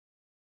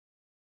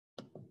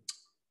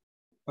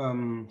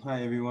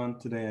Hi everyone.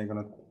 Today I'm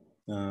gonna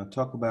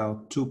talk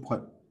about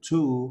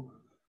 2.2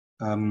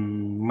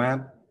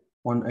 Math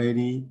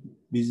 180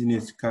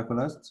 Business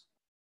Calculus.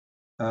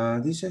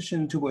 This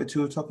session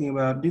 2.2 talking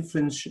about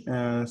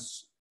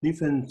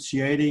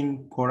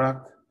differentiating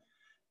product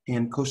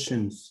and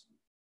quotients.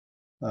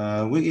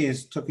 Which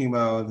is talking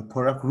about the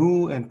product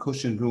rule and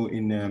quotient rule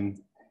in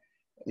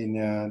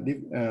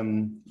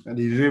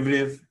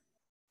derivative.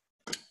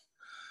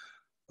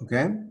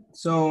 Okay,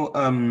 so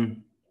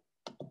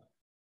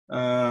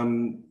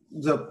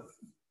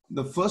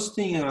the first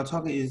thing I'm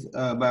talking is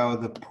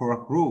about the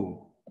product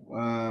rule.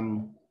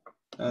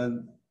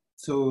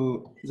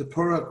 So the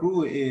product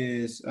rule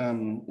is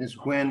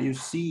when you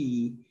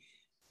see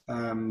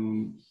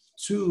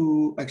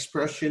two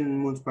expressions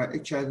multiply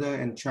each other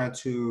and try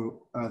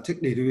to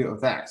take the derivative of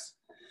that.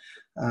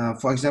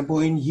 For example,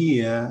 in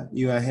here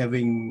you are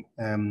having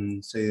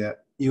say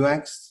that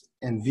ux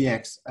and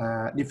vx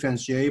are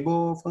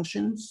differentiable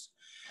functions,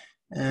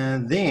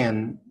 and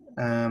then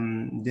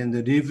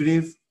the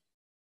derivative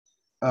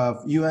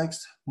of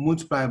ux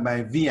multiplied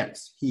by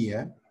vx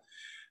here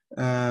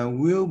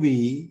will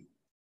be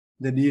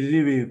the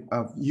derivative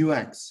of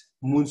ux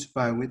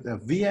multiplied with a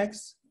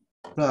vx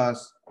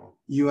plus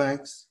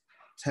ux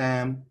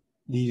times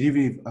the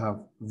derivative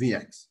of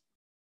vx.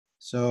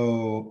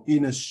 So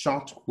in a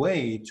short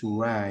way to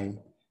write,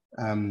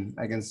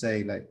 I can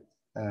say like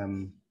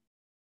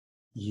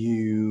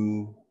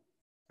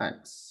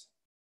ux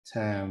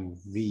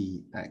times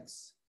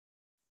vx,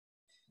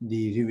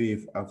 the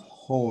derivative of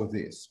whole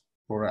this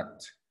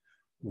product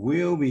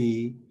will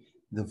be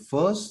the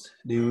first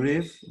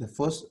derivative, the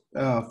first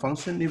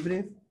function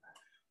derivative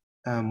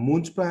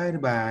multiplied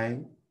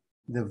by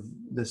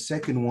the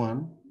second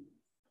one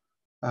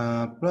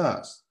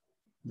plus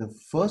the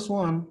first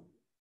one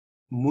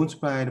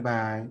multiplied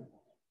by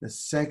the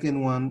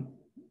second one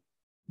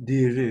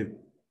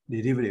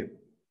derivative.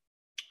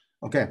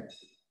 Okay.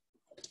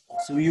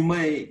 So you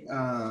may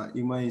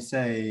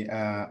say,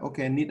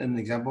 okay, I need an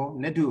example.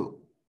 Let's do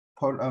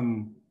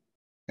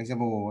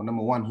example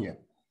number 1 here.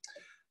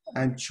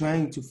 I'm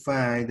trying to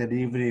find the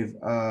derivative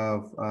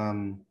of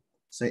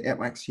say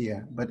fx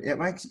here, but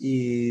fx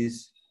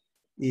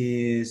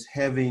is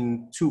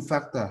having two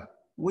factors.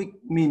 We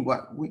mean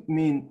what? We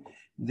mean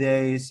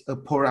there is a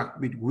product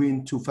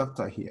between two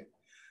factors here.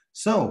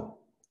 So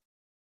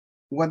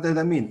what does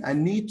that mean? I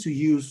need to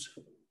use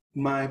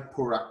my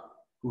product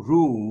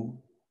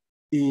rule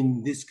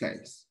in this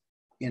case.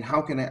 And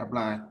how can I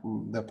apply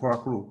the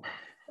product rule?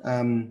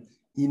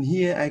 In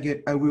here,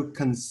 I will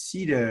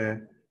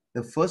consider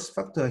the first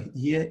factor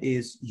here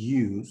is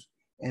u,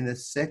 and the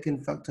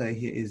second factor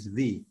here is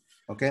v.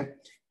 Okay,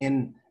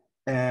 and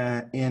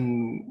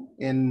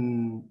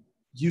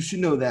you should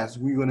know that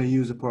we're going to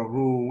use a product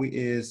rule, which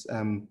is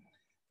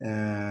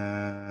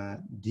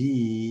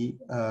d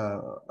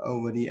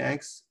over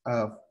dx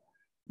of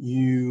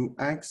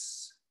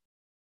ux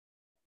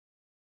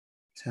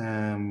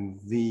times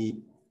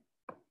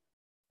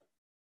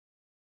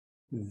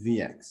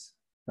vx,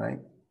 right?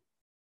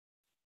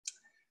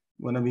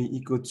 Gonna be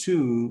equal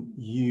to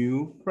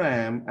u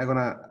prime.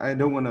 I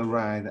don't want to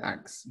write the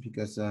x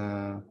because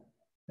I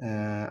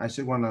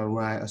just want to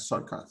write a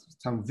shortcut.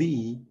 Times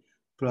v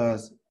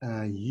plus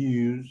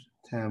u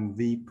times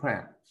v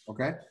prime.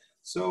 Okay,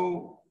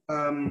 so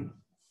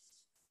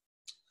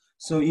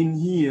so in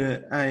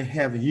here I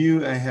have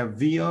u, I have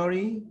v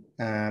already.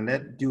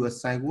 Let's do a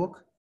side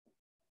work.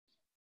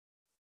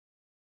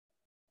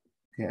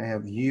 Okay, I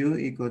have u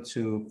equal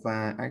to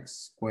 5x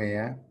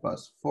squared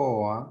plus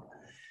 4,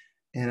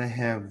 and I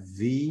have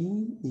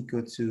v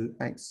equal to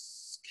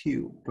x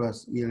cubed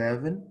plus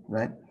 11,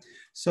 right?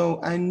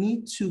 So I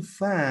need to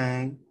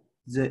find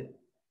the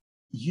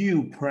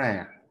u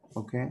prime.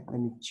 Okay, let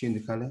me change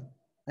the color.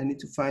 I need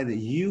to find the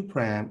u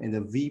prime and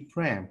the v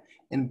prime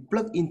and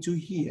plug into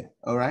here.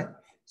 All right,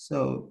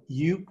 so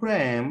u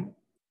prime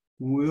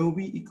will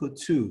be equal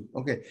to,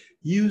 okay,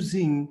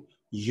 using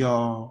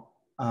your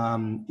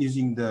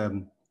using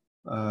the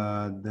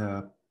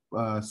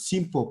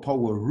simple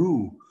power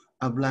rule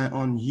apply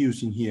on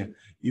using here,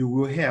 you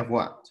will have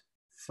what?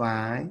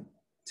 5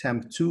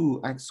 times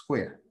 2x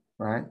squared,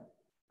 right?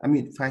 I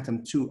mean 5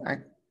 times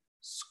 2x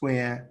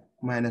squared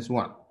minus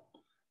 1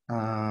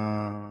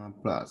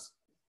 plus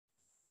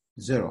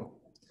 0.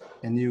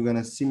 And you're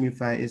gonna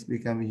simplify it,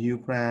 become u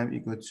prime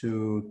equal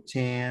to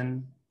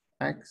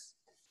 10x,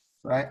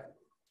 right?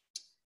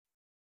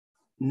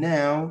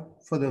 Now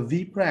for the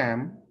v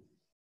prime,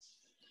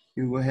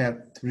 you will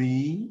have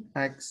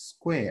 3x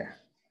squared.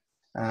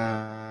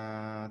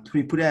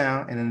 3 put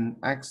down, and then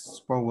x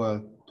power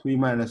 3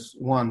 minus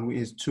 1, which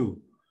is 2,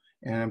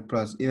 and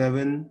plus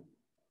 11.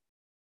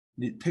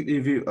 Take the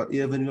derivative of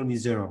 11 will be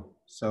 0.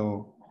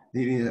 So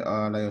this is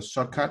like a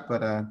shortcut,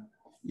 but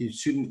you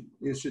shouldn't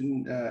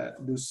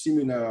do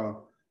similar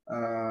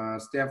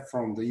step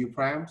from the u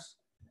primes.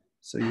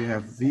 So you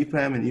have v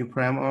prime and u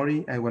prime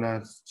already. I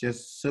wanna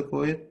just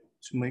circle it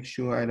to make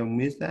sure I don't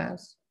miss that.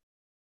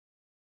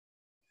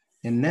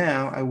 And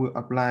now I will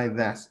apply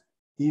that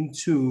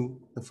into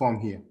the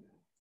form here.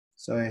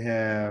 So I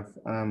have,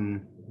 I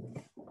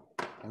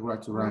would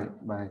like to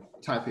write by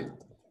typing.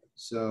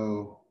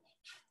 So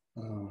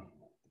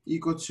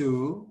equal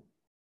to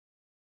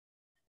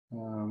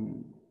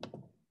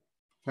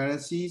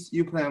parentheses,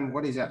 U prime,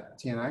 what is that?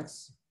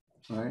 10x,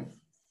 right?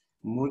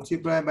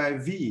 Multiply by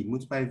V.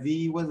 Multiply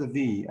V, what's the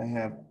V? I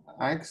have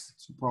x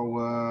to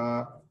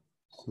power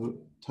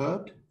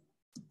third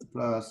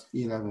plus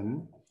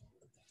 11.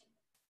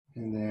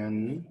 And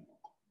then,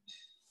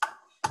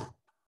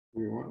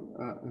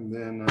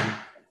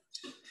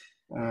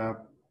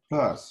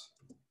 plus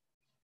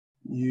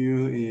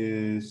U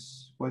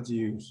is, what's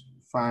U?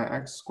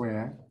 5x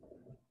squared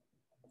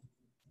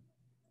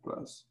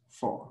plus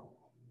 4.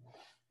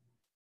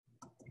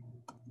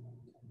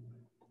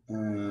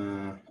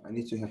 I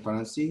need to have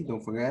parentheses,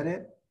 don't forget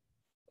it.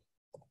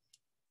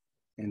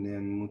 And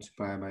then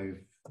multiply by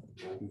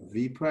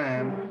V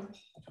prime,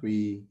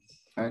 3x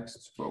to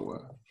the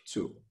power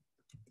 2.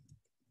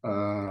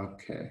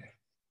 Okay.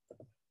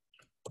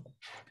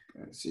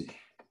 Let's see.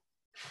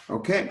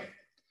 Okay.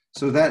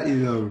 So that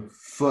is the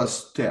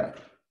first step.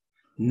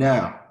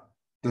 Now,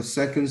 the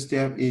second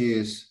step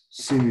is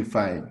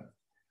simplifying.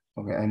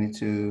 Okay, I need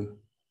to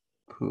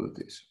put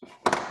this.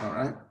 All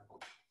right.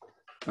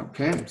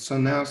 Okay, so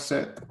now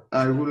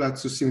I would like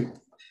to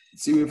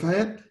simplify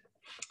it.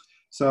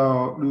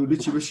 So do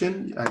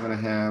distribution, I'm gonna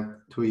have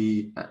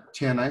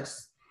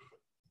 10x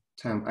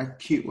times x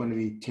cubed will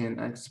be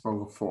 10x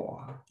power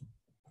 4.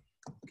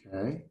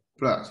 Okay,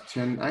 plus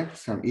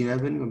 10x times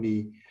 11 will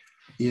be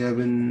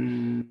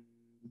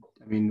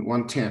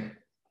 110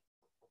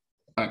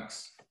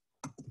 x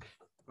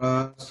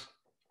plus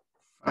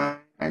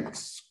 5x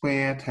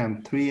squared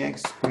times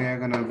 3x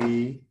squared gonna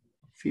be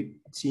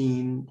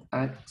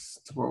 15x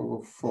to the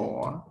power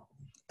 4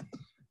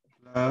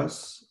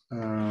 plus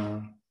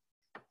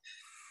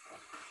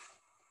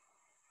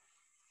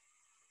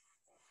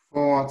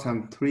 4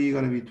 times 3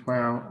 gonna be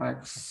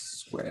 12x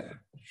squared.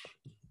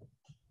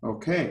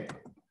 Okay,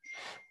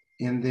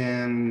 and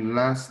then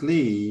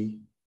lastly,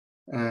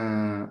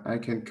 I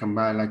can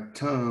combine like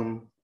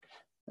term,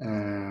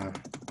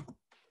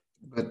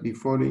 but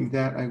before doing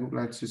that, I would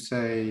like to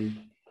say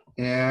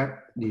f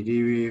the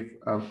derivative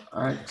of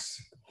x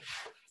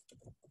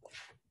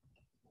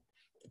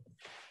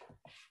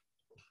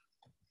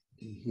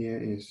here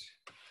is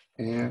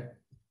f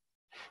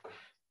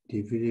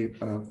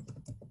derivative of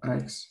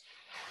x.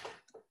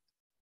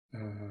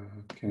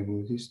 Can I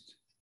move this?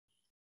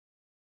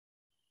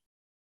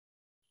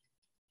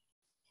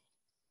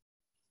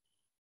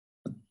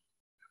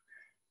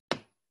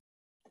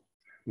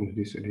 Move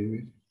this a little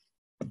bit.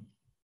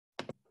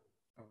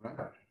 All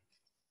right.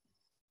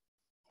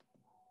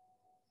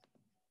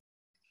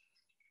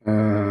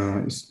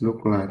 It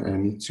looks like I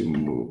need to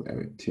move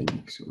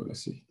everything. So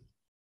let's see.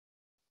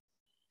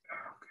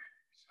 Okay,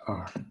 it's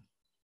hard.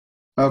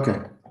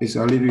 Okay, it's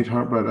a little bit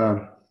hard, but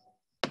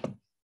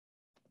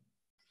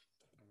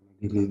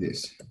delete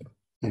this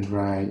and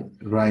write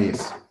it.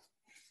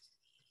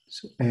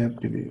 So f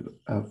derivative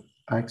of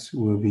x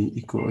will be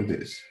equal to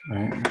this,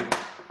 right?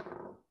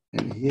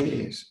 And here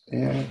is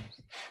f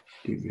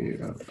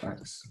derivative of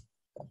x.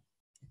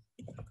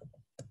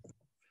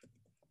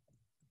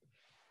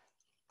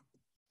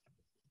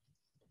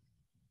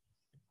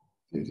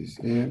 This is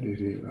f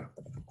derivative of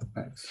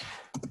x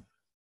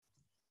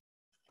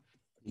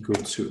equal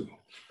to.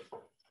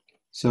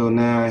 So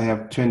now I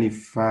have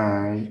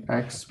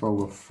 25x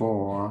power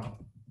 4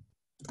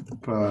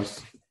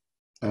 plus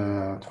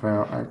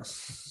 12x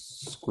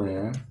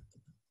squared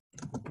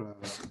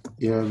plus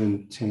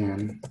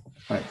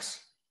 1110x.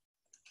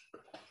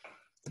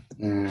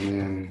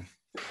 And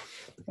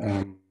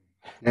then,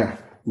 yeah,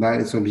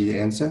 that is going to be the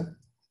answer.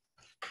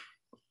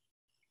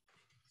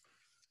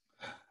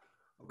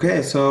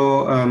 Okay,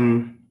 so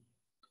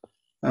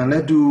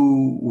let's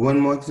do one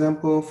more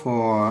example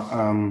for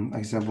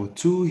example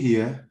 2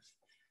 here.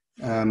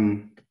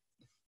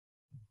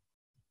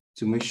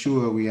 To make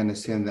sure we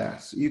understand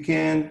that. So you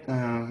can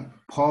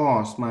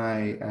pause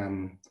my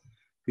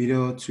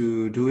video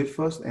to do it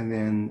first and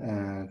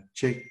then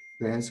check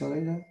the answer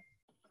later.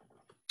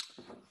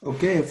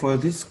 Okay, for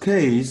this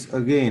case,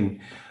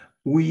 again,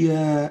 we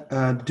are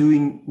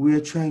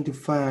trying to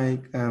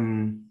find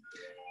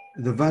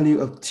the value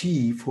of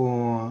t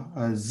for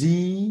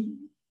z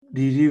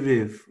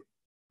derivative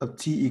of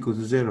t equals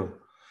to 0.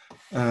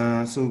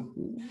 So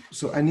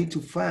I need to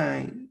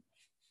find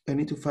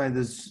the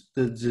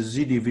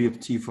z derivative of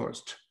t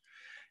first.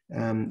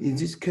 In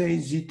this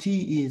case, gt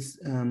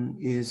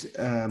is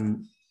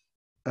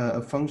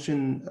a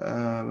function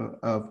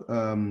of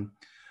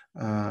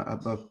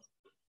a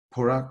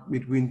product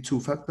between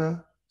two factors.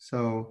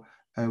 So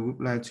I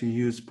would like to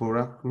use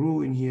product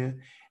rule in here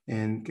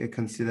and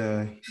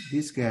consider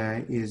this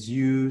guy is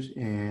u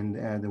and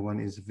the other one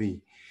is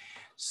v.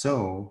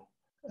 So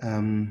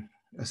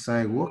as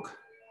I work,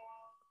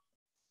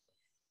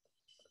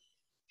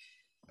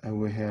 I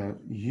will have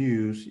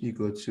u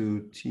equal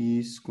to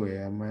t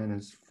squared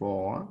minus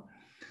 4.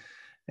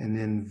 And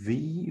then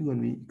v will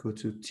be equal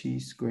to t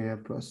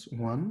squared plus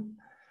 1.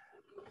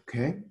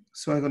 Okay,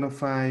 So I'm gonna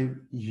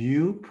find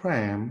u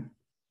prime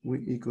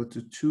will equal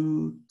to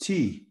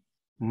 2t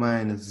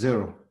minus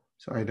 0.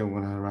 So I don't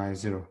want to write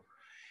 0.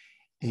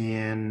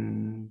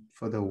 And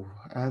for the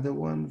other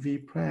one, v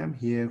prime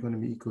here going to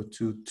be equal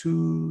to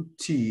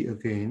 2t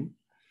again.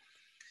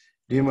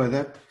 Remember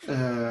that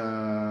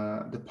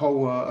the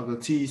power of the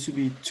t should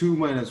be 2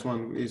 minus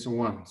 1 is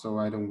 1. So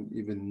I don't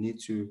even need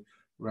to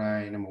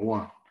write number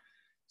 1.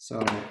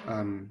 So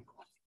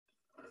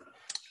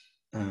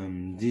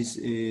this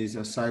is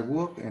a side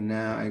work, and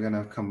now I'm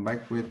gonna come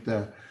back with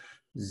the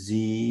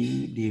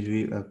z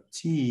derivative of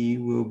t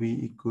will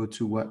be equal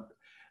to what?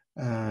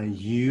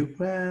 U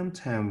prime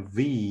times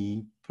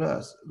v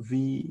plus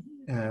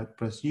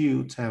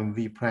u times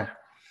v prime.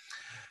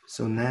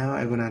 So now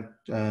I'm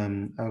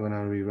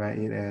gonna rewrite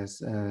it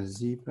as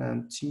z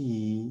prime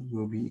t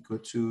will be equal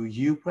to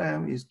u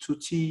prime is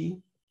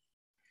 2t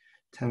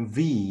times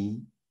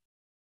v.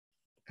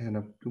 And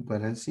up to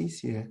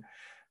parentheses here,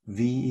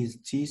 v is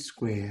t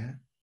squared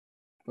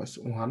plus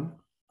 1.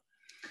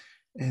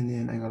 And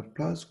then I got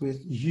plus with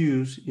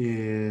u's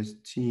is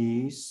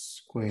t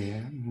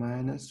squared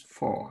minus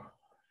 4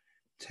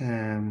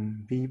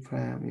 times v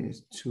prime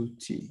is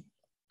 2t.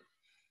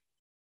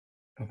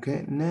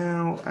 Okay,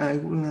 now I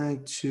would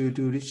like to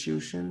do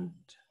distribution.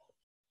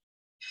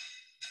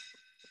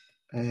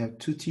 I have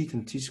 2t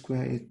times t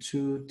squared is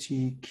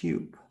 2t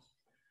cubed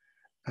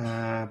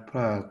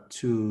plus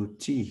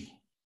 2t,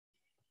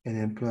 and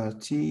then plus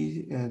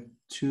t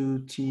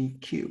 2t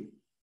cubed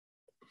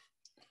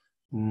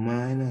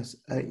minus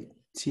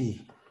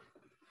 8t,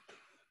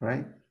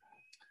 right?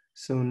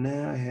 So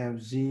now I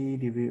have z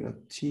derivative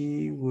of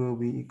t will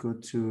be equal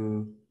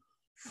to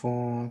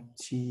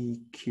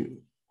 4t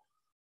cubed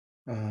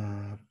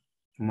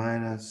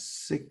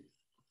minus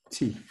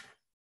 6t.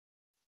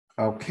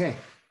 Okay,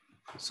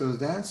 so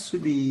that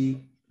should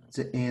be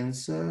the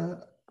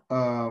answer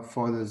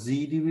for the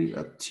z derivative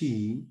of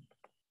t.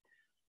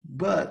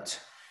 But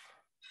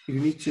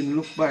you need to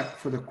look back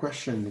for the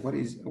question.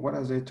 What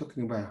are they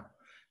talking about?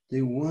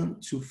 They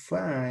want to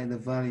find the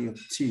value of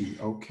t.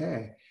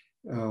 Okay,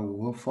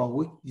 for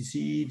which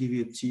z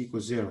derivative of t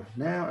equals 0.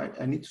 Now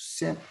I need to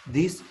set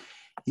this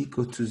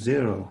equal to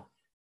 0.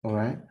 All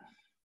right.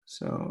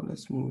 So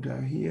let's move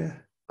down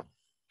here.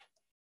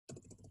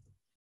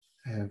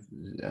 I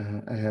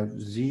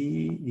have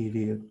z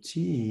derivative of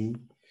t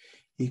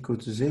equal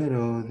to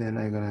 0. Then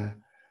I'm gonna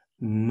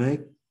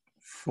make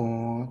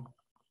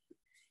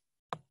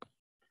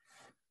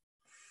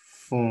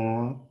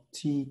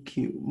 4t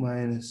cubed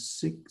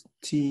minus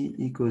 6t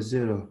equals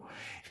 0.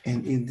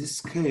 And in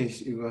this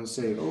case, you're going to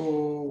say,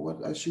 oh,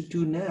 what I should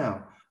do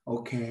now?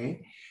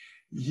 Okay,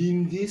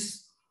 in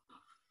this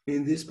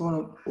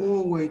problem,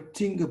 always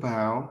think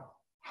about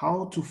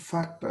how to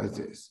factor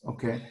this,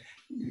 okay?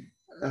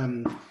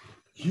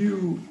 If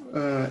you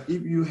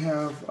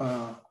have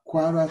a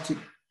quadratic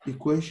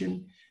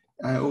equation,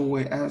 I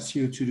always ask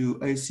you to do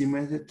AC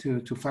method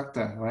to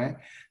factor, right?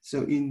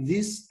 So in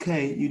this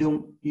case, you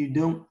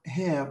don't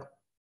have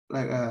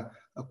like a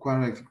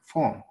quadratic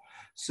form.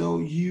 So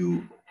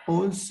you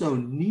also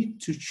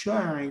need to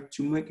try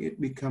to make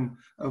it become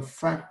a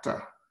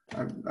factor.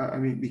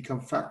 Become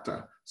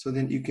factor. So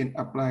then you can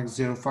apply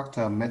zero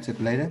factor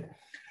method later.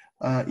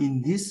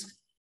 In this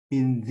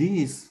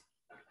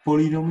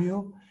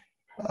polynomial,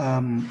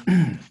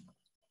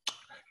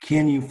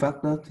 can you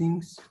factor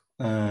things?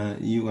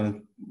 You're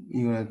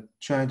gonna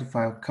try to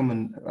find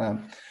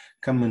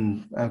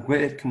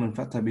greatest common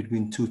factor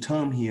between two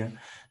terms here.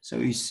 So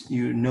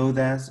you know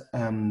that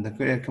the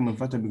greatest common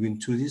factor between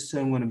this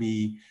term going to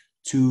be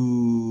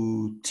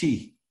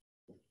 2t.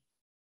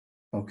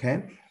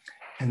 Okay,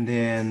 and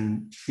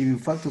then if you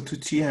factor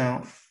 2t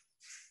out,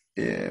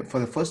 for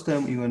the first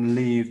term you're going to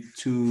leave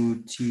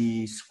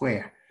 2t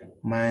squared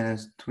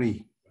minus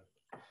 3.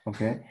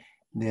 Okay,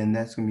 then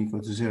that's going to be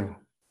equal to 0.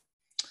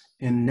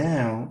 And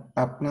now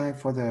apply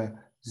for the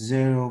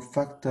zero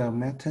factor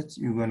method.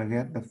 You're going to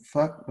get the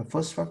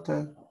first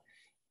factor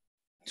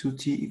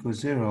 2t equals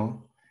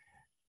 0,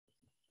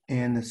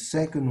 and the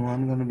second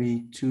one going to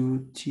be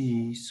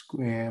 2t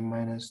squared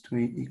minus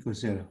 3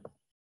 equals 0.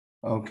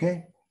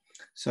 Okay,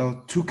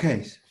 so two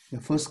cases. The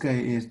first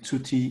case is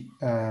 2t.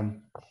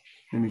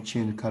 Let me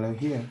change the color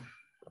here.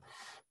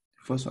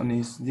 The first one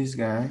is this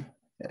guy.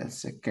 The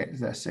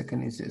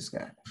second is this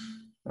guy.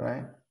 All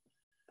right.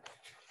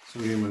 So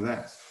remember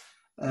that.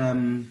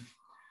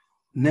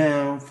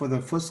 Now for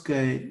the first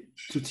case,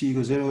 2t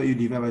equals 0, you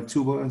divide by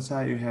 2 both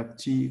inside, you have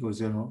t equals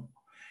 0.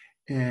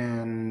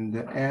 And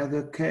the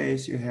other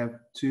case, you have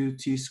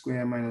 2t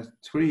squared minus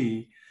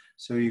 3.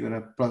 So you're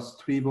gonna plus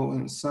 3 both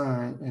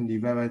inside and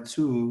divide by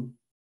 2,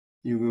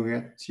 you will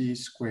get t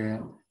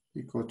squared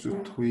equal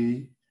to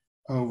 3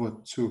 over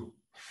 2.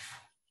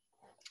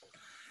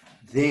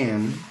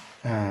 Then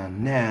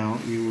now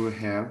you will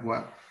have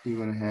what?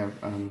 You're gonna have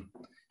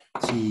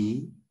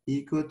t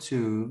equal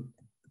to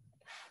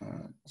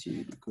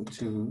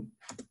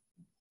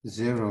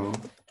 0,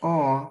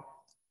 or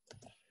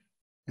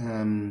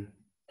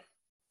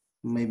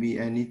maybe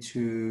I need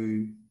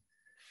to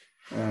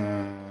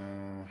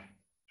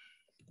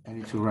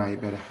need to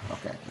write better.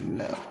 Okay,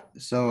 no.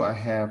 So I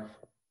have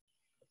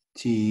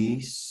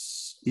t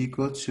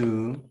equal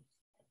to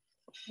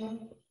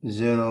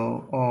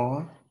 0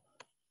 or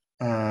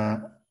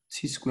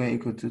t squared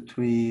equal to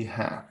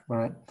 3/2,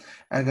 right?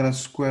 I'm gonna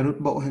square root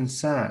both hand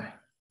side.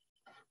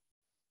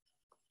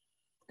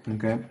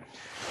 Okay,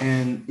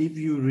 and if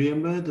you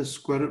remember the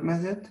square root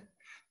method,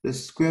 the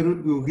square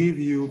root will give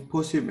you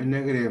positive and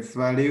negative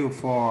value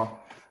for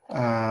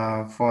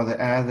the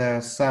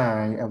other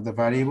side of the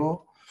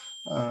variable.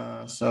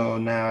 So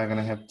now I'm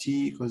gonna have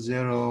t equals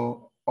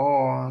 0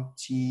 or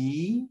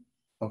t.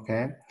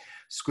 Okay,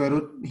 square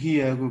root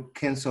here will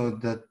cancel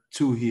the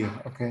 2 here.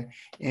 Okay,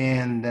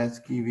 and that's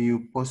give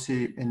you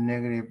positive and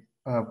negative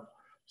of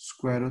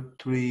square root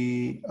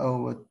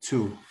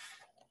 3/2.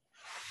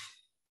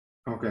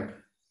 Okay.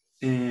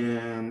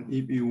 And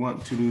if you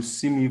want to do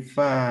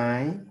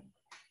simplify,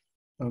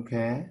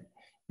 okay,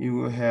 you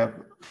will have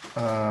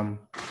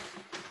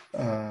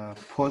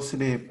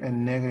positive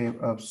and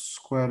negative of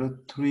square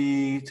root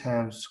 3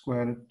 times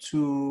square root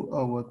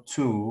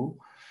 2/2.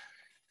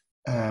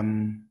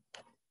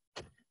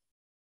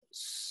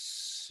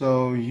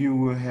 So you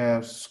will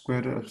have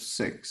square root of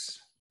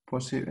 6,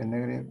 positive and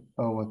negative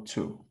over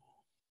 2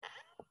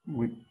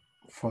 with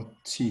for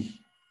t.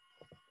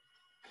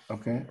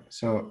 Okay,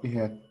 so you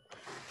have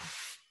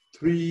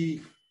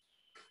 3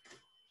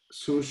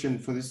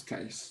 solutions for this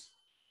case,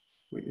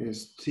 which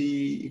is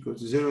t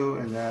equals to 0,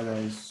 and the other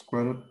is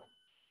square root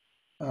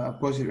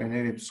positive and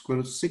negative square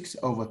root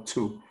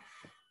 6/2.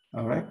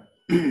 All right.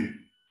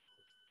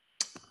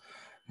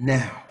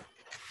 Now,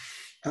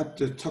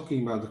 after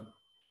talking about the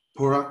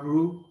product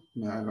rule,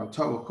 now I'm going to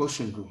talk about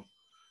quotient rule.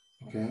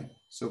 Okay.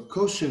 So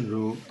quotient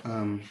rule.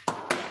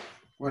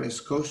 What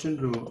is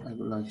quotient rule? I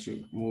would like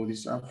to move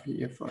this up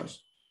here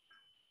first.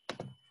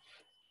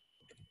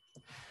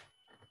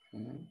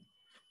 Okay.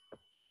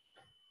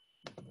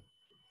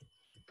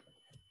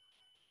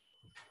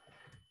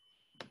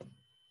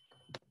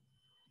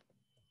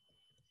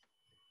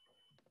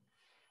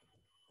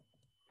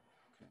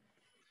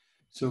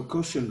 So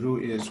quotient rule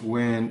is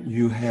when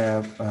you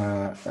have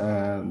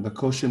the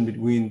quotient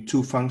between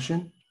two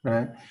functions,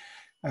 right?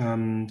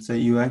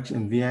 Say ux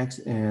and vx,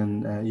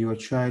 and you are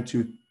trying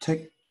to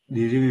take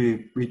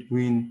derivative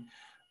between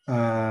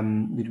a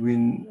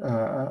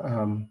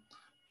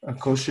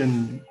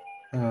quotient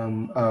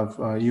of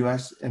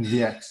ux and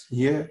vx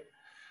here.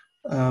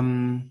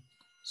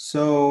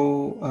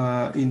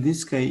 In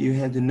this case, you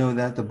have to know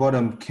that the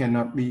bottom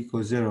cannot be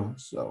equal 0.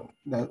 So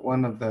that's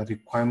one of the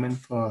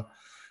requirements for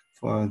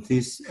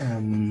this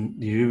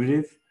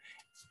derivative.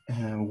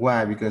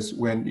 Why? Because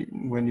when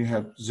you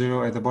have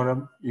 0 at the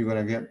bottom, you're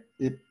gonna get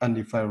it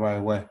undefined right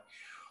away.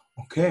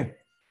 Okay.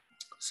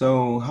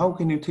 So how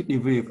can you take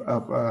derivative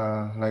of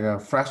like a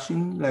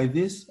fraction like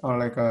this, or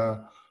like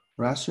a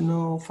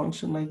rational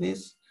function like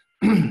this?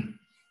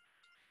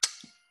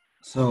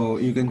 So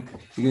you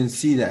can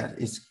see that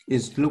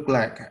it's look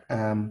like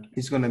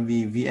it's gonna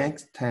be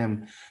vx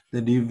times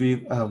the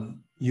derivative of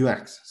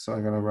ux. So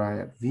I'm gonna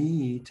write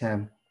v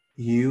times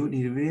u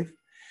derivative,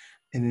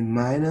 and then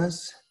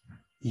minus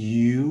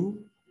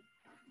u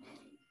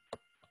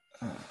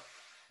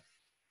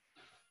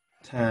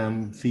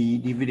times v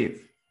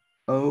derivative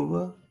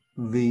over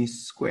v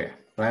squared,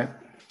 right?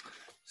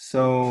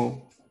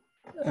 So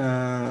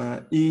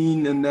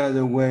in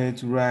another way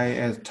to write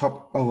as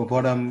top over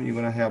bottom, you're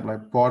gonna have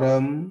like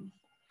bottom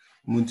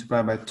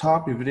multiplied by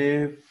top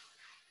derivative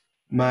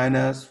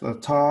minus the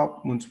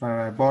top multiplied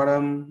by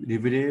bottom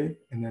derivative,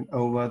 and then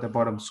over the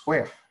bottom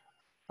square.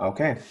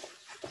 Okay.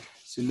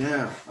 So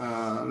now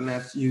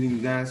let's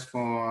using that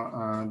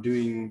for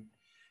doing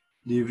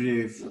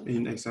derivative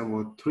in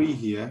example 3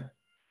 here.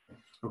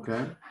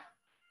 Okay.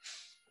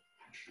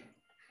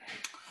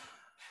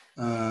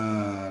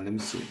 Let me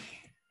see.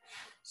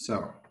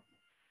 So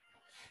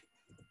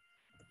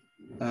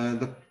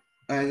the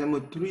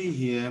example 3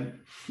 here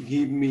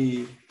give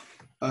me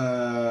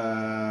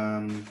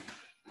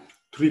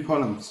 3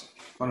 columns.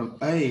 Column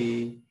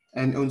A,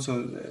 and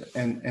also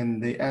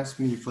and they ask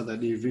me for the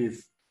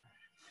derivative.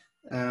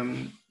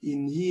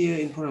 In here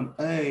in column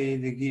A,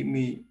 they give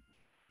me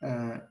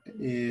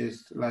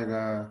is like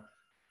a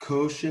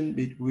quotient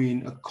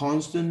between a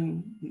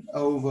constant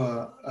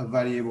over a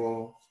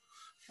variable.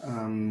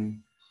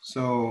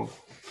 So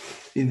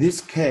in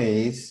this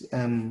case,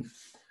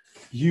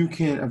 you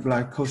can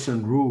apply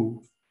quotient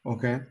rule,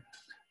 okay?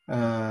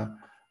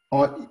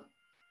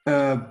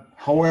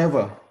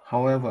 However,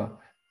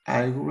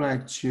 I would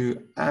like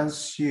to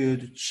ask you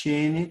to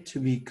change it to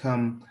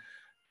become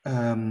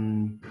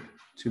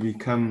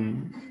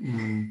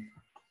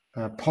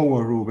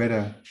power rule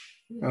better,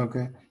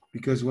 okay?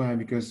 Because why?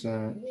 Because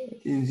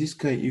in this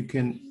case, you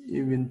can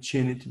even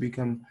change it to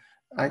become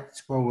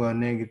x power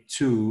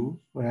 -2,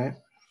 right?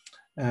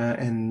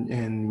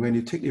 And when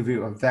you take the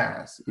view of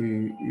that,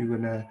 you're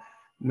gonna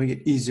make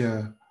it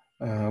easier,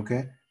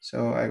 okay?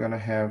 So I'm gonna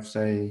have,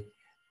 say,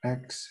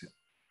 x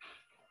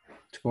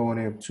to power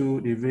 -2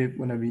 derivative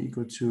gonna be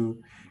equal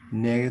to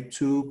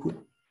 -2,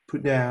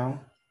 put down,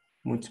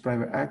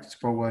 multiplied by x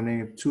power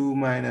negative 2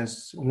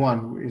 minus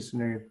 1, which is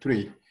negative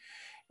 3.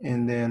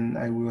 And then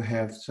I will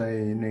have,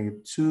 say,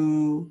 negative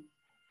 2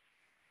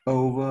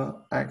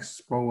 over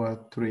x power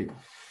 3.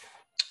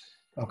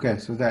 Okay,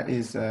 so that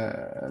is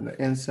the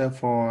answer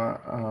for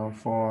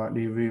the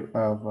derivative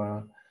of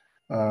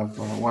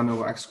 1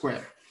 over x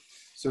squared.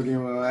 So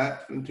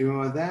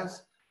remember that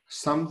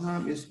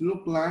sometimes it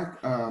looks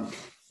like a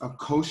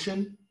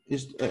quotient.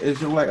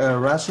 It's like a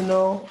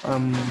rational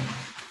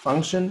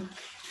function,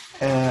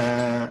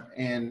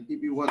 and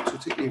if you want to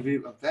take the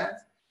derivative of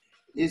that,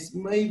 it's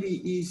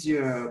maybe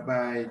easier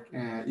by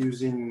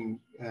using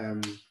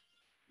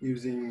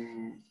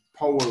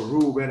power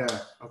rule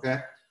better.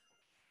 Okay.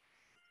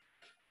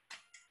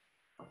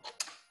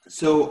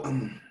 So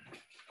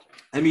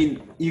I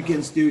mean, you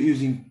can still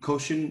using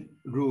quotient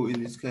rule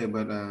in this case,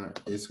 but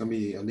it's gonna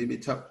be a little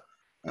bit tough.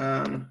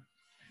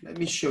 Let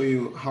me show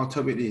you how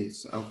tough it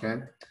is.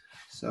 Okay,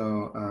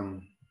 so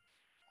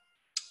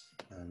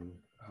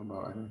how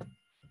about I don't.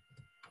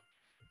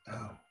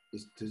 Oh,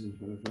 it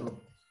doesn't want to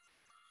go.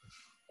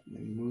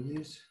 Let me move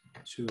this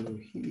to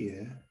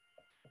here,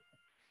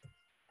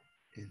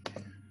 and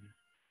then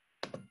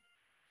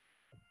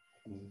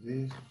move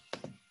this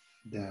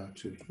down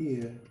to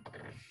here.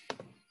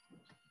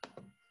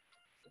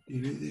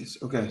 Do this.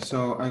 Okay,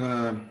 so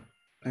I'm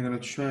gonna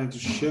try to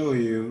show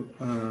you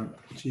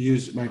to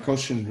use my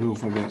quotient rule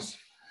for this.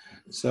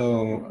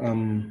 So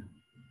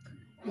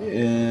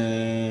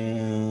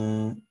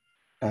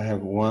I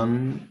have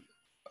 1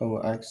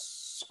 over x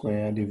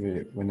squared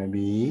divided by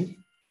b.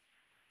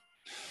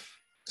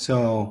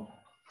 So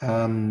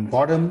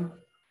bottom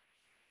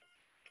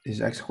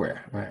is x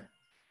squared, right?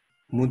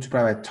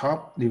 Multiply by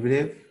top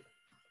derivative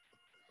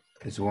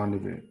is 1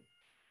 derivative.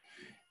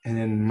 And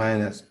then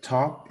minus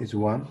top is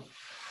 1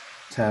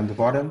 times the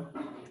bottom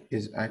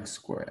is x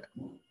squared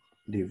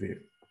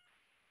derivative.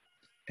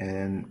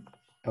 And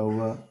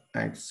over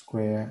x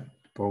squared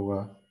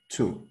over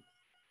 2.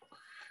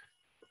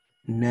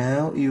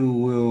 Now you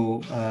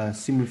will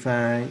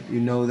simplify. You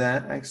know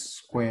that x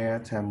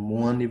squared times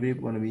 1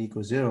 derivative going to be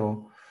equal to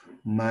 0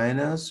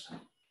 minus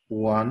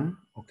 1,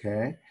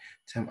 okay,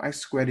 times x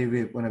squared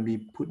derivative going to be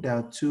put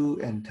down 2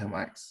 and times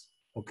x,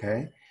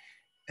 okay,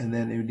 and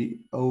then it will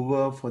be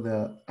over for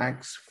the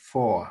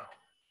x4.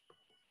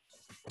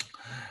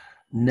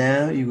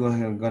 Now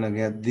you're gonna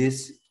get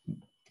this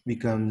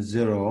becomes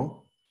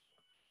 0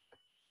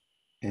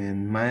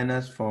 and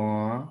minus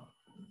 4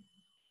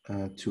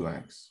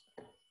 2x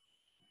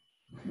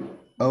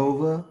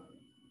over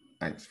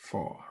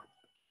x4.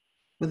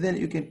 But then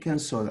you can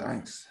cancel the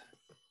x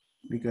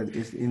because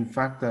it's in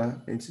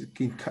factor,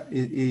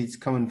 it's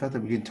common factor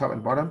between top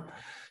and bottom.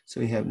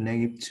 So you have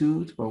negative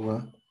 2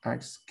 over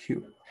x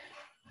cubed.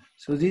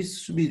 So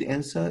this should be the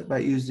answer by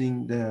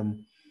using the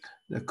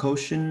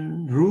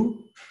quotient rule.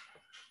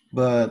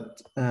 But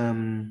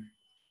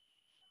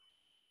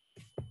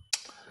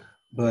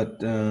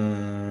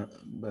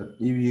if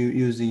you're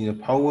using the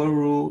power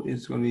rule,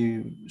 it's going to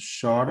be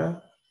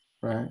shorter,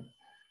 right?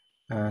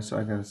 So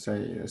I can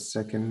say a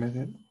second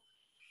method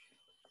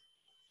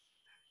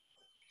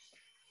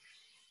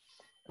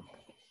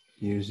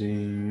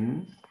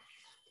using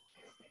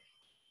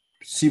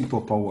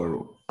simple power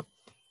rule.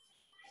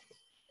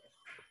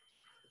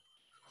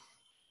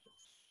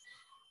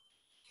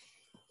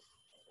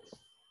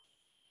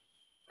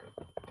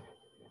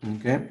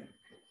 Okay.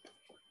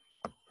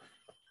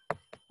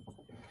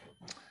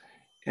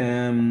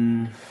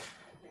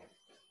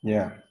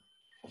 Yeah.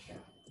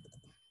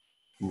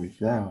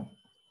 Without,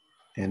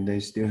 and they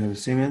still have the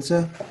same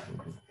answer.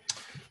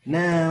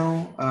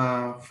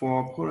 Now,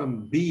 for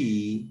problem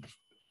B,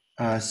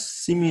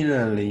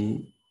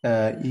 similarly,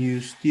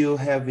 you still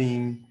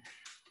having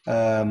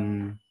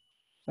a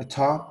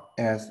top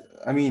as,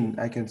 I mean,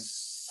 I can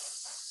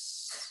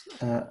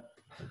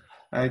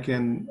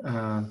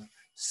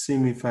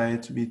simplify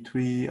it to be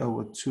 3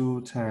 over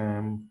 2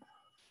 times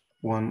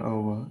 1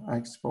 over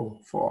x power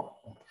 4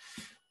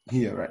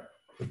 here, right?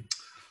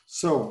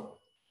 So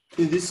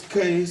in this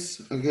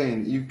case,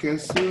 again, you can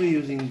still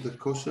using the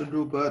quotient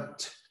rule,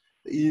 but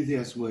the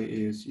easiest way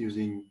is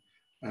using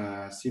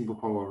simple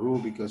power rule.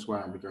 Because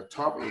why? Because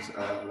top is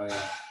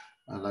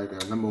like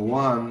a number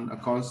 1, a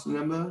constant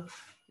number,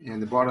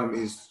 and the bottom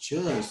is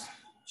just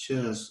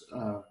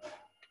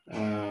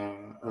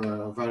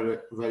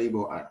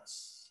variable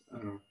x.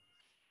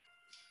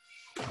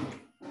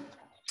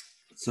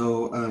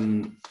 So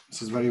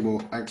this is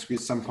variable x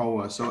with some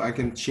power. So I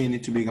can change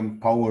it to become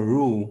power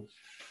rule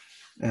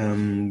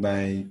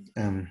by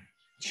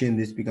change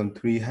this become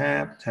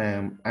 3/2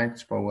 times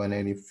x power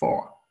negative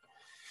 4.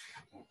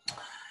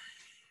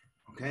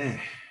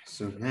 Okay,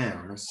 so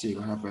now let's see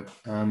what happened.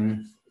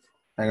 I'm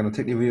gonna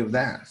take the view of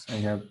that. So I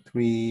have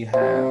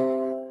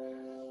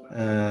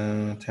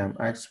 3/2 times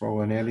x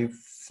power negative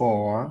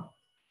 4.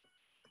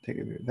 Take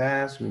a view of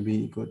that will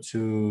be equal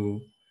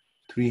to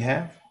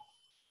 3/2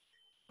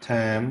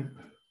 times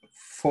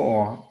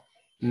 4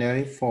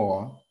 negative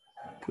 4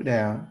 put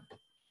down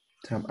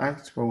times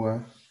x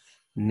power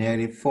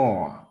negative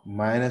 4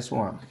 minus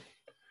 1.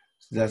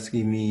 That's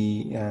give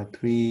me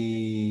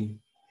 3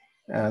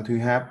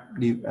 half.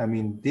 I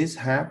mean, this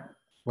half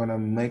gonna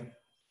make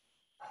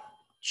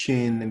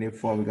change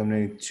 -4 become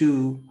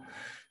 -2.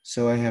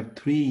 So I have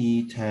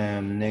 3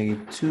 times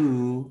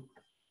 -2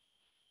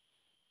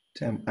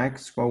 times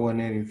x power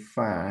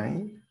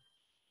 -5.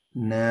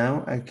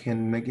 Now I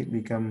can make it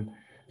become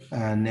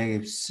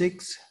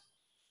 -6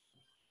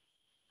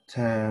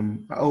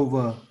 times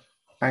over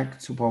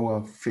x to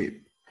power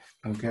 5.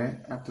 Okay,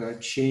 after I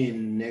change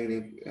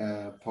negative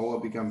power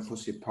become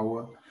positive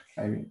power,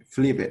 I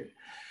flip it.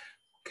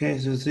 Okay,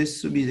 so this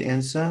should be the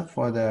answer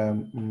for the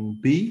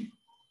B.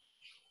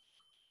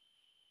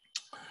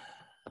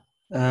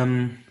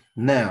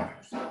 Now,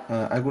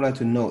 I would like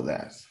to note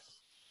that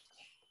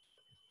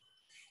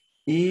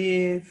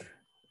if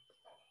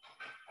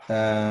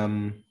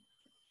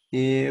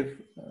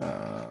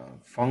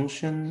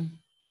function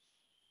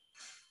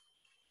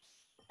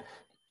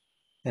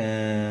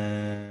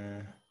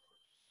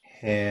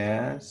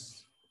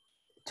has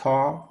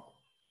top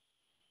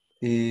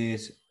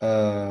is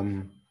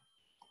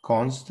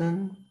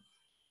constant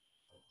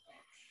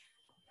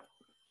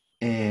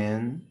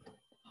and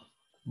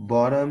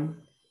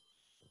bottom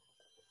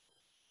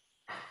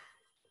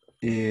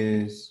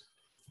is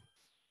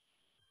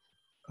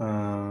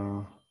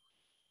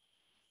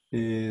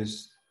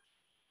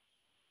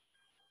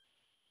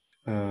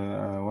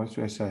what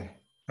should I say?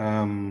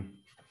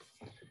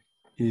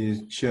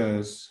 Is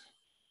just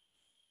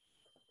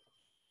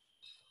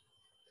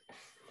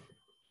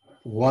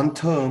one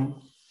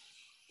term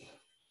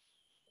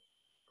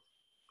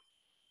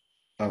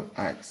of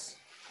x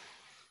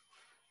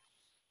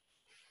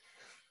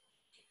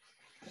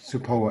to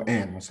power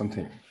n or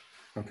something.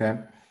 Okay.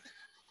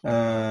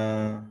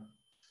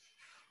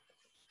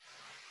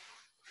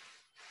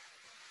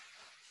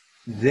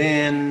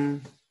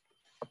 Then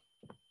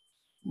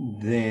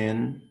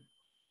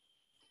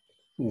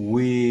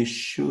we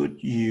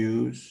should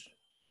use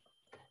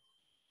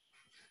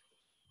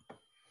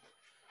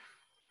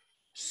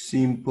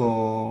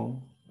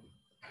simple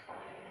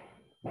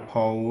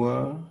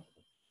power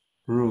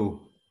rule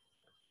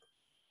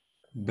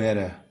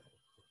better.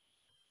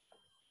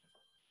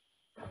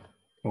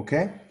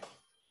 Okay.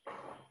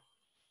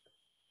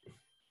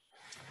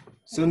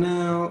 So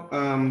now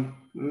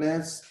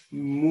let's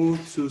move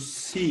to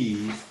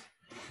see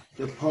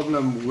the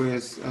problem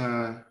with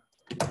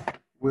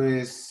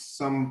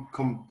some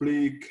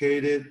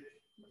complicated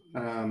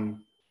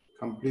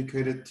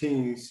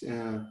things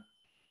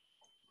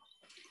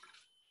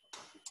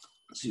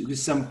with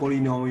some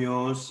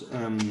polynomials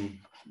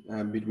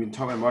between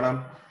top and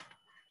bottom.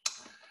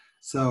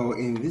 So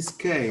in this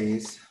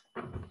case,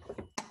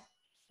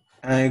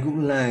 I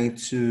would like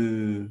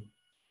to,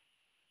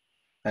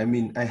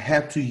 I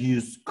have to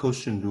use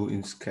quotient rule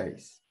in this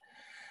case.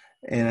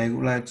 And I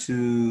would like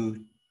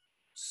to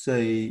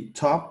say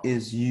top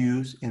is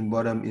U and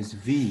bottom is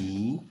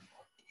V.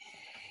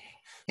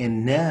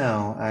 And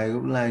now I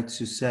would like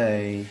to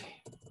say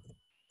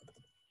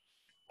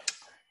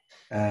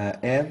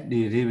f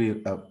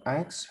derivative of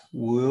x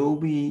will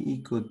be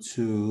equal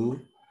to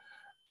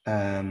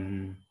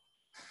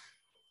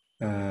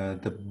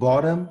the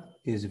bottom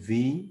is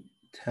V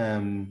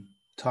times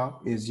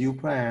top is U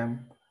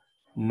prime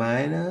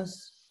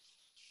minus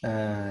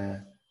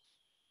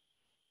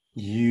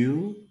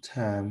U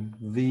times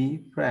V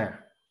prime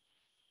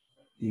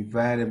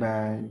divided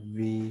by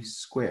V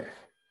squared.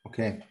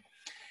 Okay.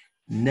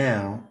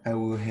 Now I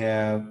will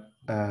have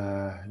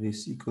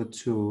this equal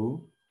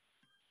to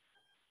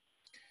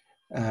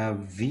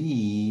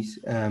V's.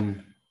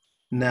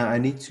 Now I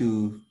need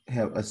to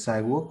have a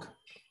sidewalk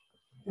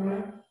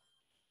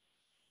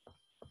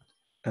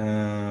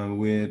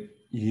with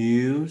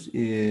U's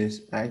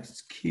is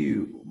x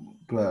cubed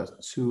plus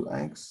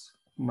 2x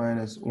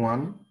minus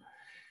 1.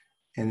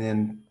 And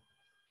then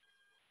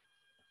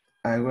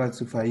I would like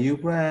to find U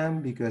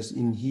prime because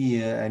in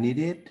here I need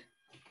it.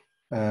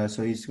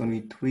 So it's going to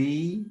be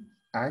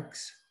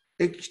 3x.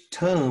 Each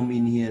term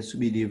in here should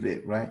be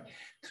divided, right?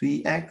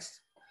 3x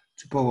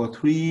to power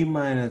 3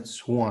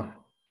 minus 1,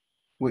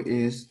 which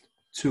is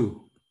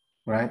 2,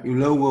 right? You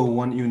lower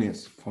 1 unit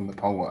from the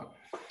power.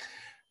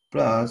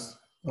 Plus,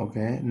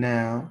 okay,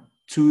 now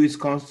 2 is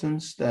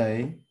constant,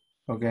 stay,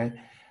 okay?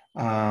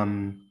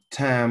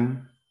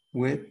 Time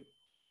with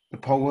the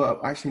power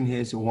of x in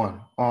here is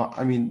 1. Or,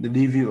 the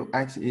derivative of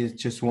x is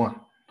just 1.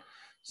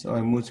 So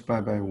I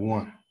multiply by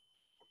 1.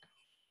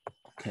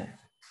 Okay.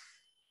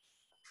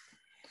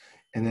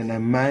 And then I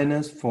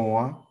minus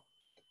 4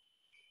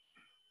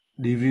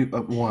 derivative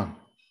of 1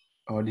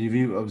 or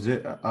derivative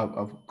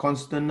of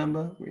constant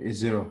number is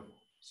 0.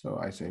 So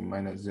I say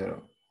minus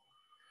 0.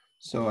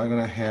 So I'm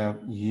going to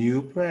have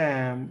U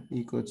prime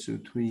equal to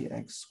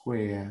 3x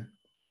squared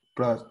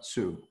plus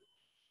 2.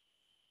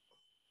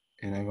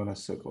 And I'm going to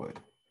circle it.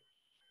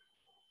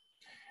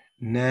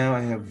 Now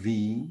I have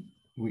V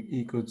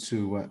equal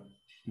to what?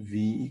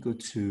 V equal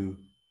to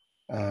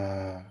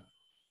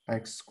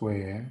x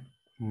squared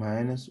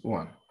minus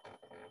 1.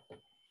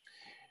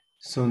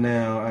 So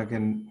now I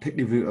can take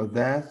the derivative of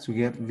that to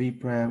get v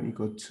prime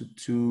equal to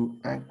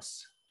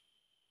 2x.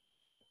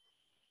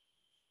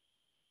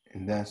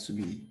 And that should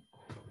be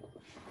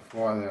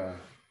for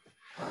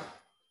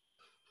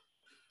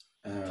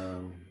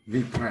the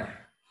v prime.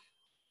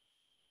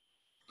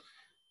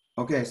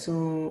 Okay,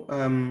 so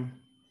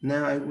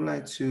now I would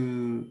like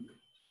to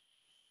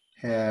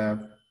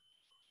have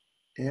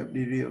f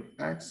derivative of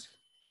x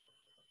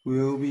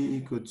will be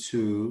equal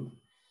to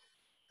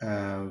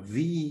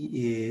v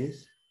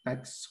is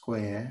x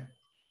squared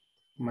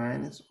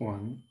minus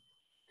 1.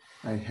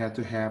 I have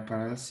to have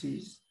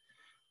parentheses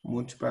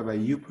multiplied by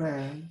u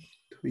prime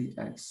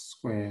 3x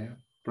squared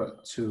plus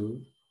 2.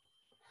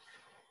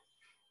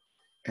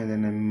 And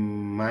then a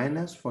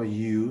minus for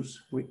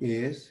u's, which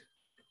is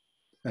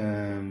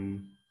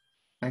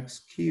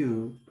x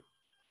cubed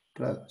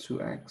plus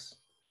 2x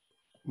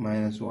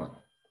minus 1.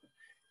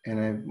 And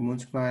I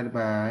multiplied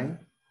by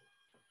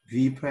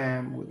v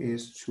prime, which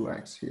is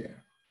 2x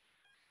here.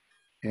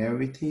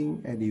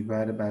 Everything I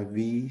divided by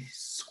v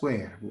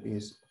squared, which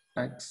is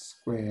x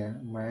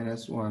squared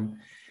minus 1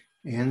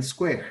 and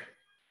square.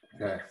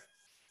 Okay.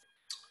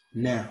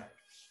 Now,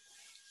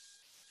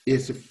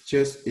 it's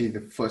just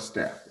the first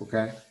step,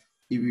 okay?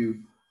 If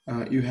you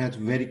have to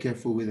be very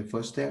careful with the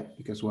first step,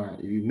 because why?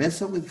 If you mess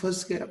up with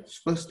first step,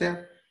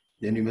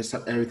 then you mess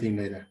up everything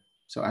later.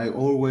 So I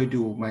always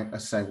do my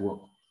assigned work.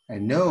 I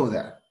know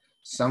that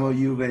some of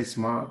you are very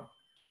smart,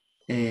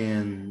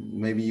 and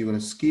maybe you're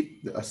gonna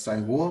skip the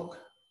assigned work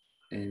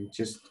and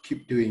just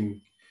keep doing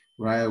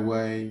right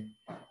away.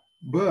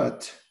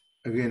 But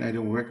again, I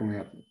don't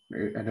recommend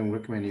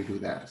you do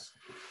that.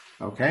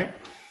 Okay.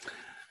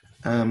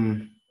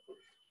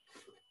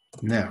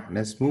 Now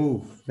let's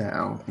move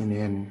down, and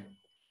then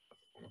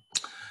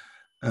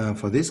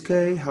for this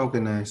case, how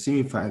can I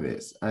simplify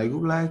this? I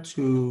would like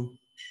to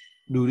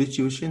do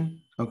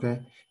distribution. Okay,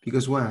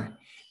 because why?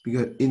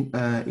 Because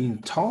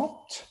in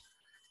top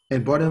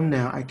and bottom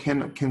now I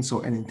cannot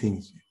cancel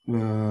anything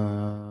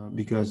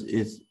because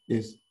it's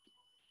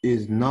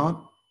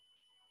not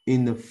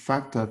in the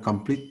factor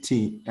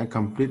completely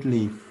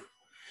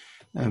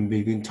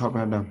between top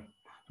and bottom,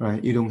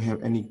 right? You don't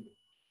have any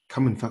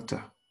common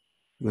factor.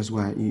 That's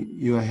why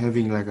you are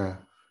having like a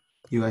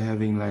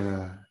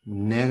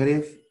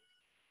negative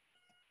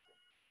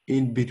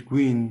in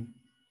between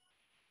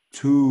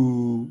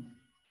two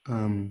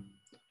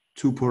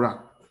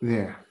product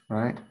there,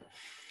 right?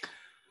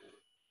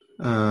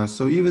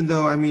 So even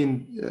though, I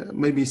mean,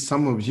 maybe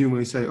some of you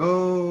may say,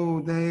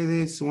 oh,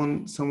 there's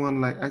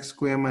someone like x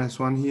squared minus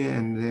 1 here,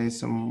 and there's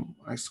some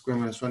x squared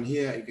minus 1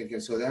 here, you can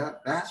cancel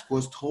that. That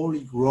was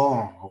totally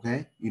wrong,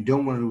 okay? You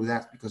don't want to do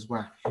that, because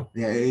why?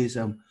 There is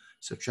some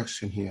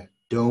subtraction here.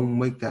 Don't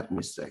make that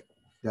mistake.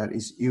 That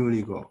is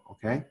illegal,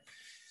 okay?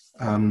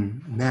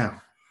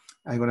 Now,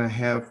 I'm gonna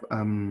have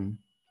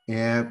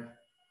f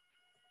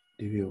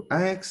derivative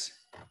x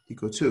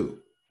equal to,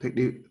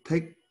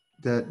 take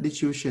the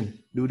distribution,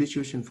 do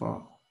distribution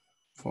for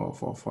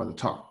the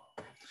top.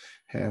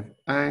 Have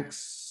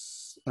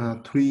x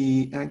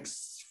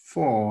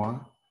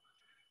 3x4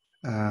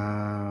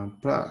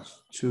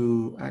 plus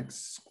 2x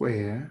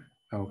squared,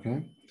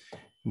 okay,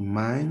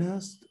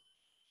 minus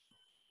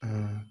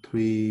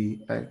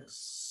 3x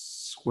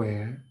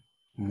squared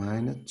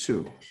minus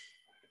 2.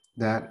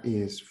 That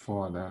is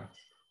for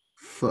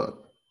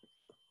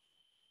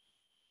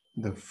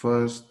the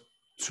first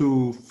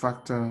two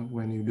factor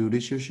when you do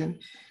distribution.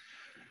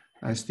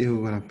 I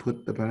still gonna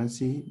put the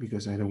parentheses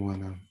because I don't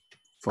wanna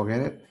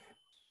forget it.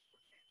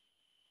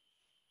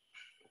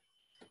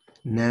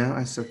 Now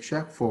I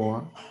subtract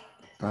 4,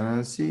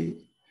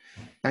 parentheses,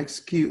 x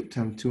cubed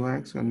times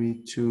 2x gonna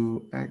be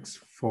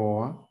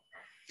 2x4,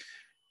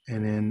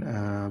 and then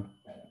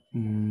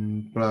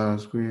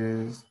plus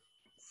with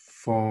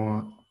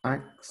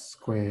 4x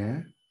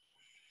squared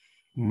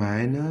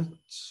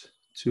minus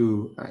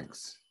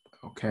 2x.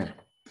 Okay.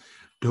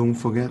 Don't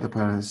forget the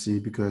parentheses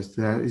because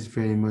that is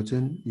very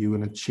important. You're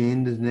gonna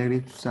change the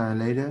negative sign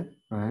later,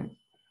 right?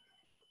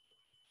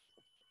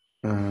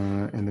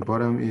 And the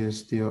bottom is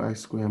still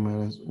x squared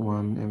minus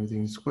 1,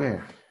 everything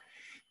squared.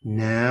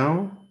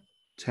 Now,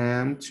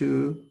 time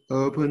to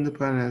open the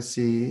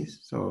parentheses.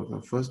 So the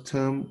first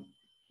term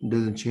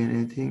doesn't change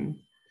anything.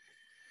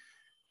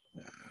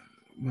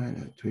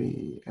 Minus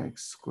 3x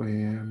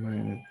squared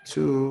minus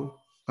 2.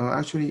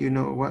 Actually, you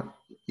know what?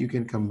 You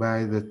can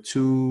combine the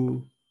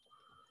two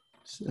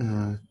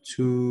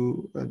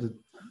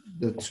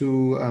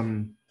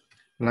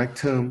like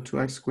term,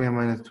 2x squared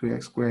minus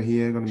 3x squared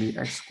here going to be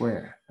x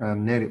squared,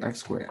 negative x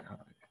squared.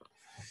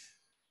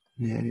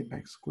 Negative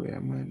x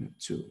squared minus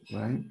 2,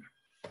 right?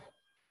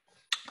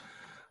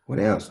 What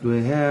else do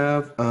I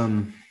have?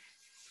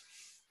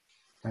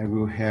 I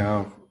will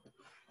have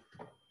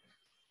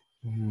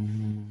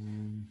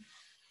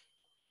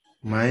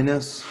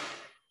minus,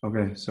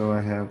 okay, so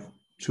I have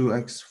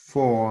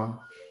 2x4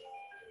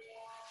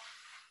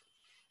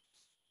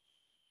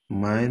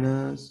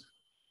 minus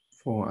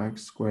 4x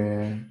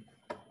squared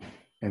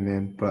and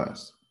then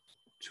plus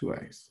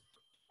 2x,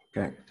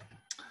 okay,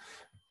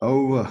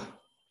 over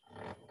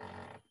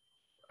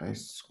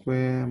x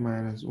squared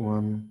minus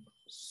 1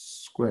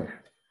 squared.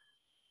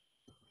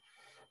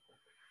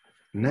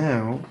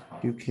 Now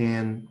you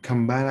can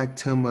combine that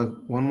term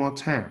one more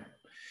time.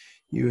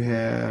 You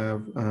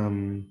have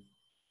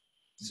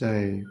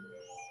say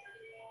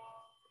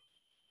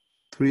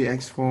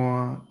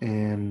 3x4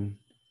 and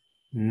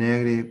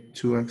negative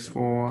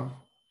 2x4.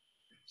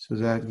 So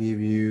that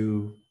give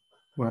you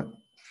what?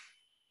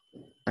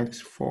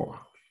 x4.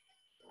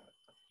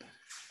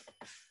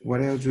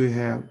 What else do you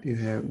have? You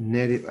have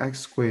negative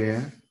x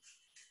squared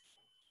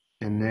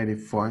and negative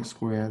 4x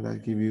squared.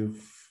 That give you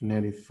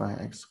negative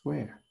 5x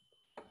squared.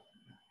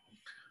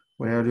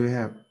 What else do you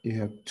have? You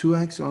have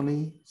 2x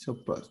only, so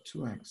plus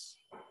 2x.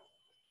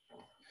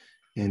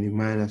 And you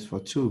minus for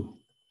 2.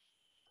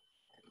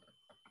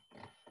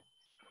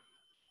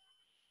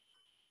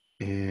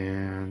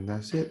 And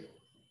that's it.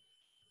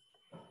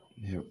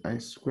 You have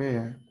x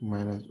squared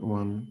minus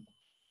 1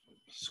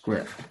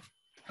 squared.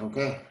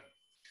 Okay.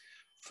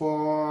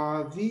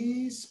 For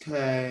this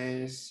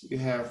case, you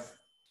have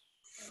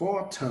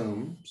 4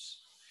 terms.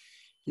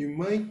 You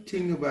might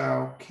think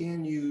about,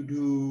 can you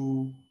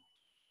do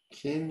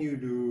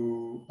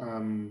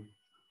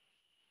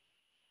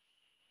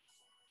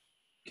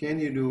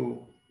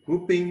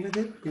grouping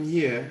method in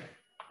here?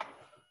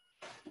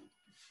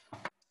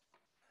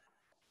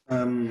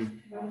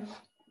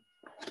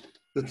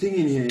 The thing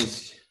in here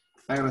is,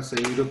 I gotta say,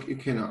 you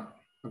cannot.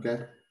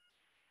 Okay.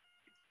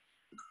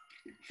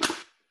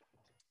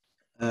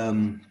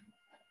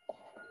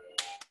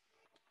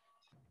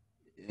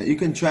 You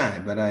can try,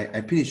 but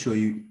I'm pretty sure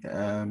you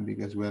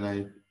because when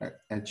I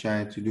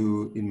try to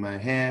do in my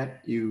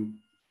head,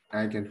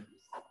 I can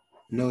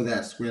know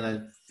that when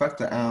I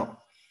factor out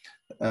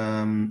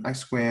x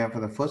squared for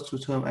the first 2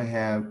 terms, I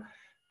have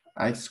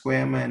x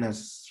squared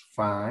minus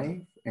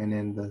 5, and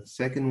then the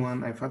second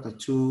one I factor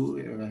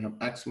 2, I have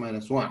x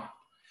minus 1.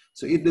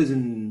 So it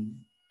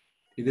doesn't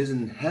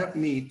help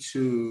me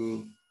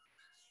to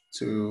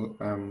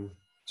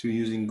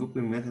using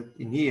grouping method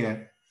in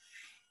here.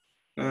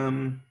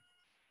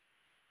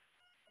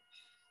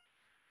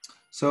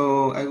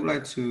 So I would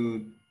like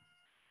to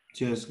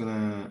just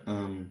gonna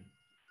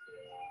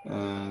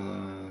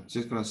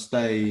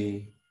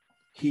stay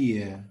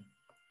here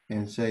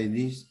and say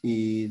this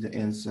is the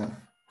answer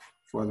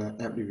for the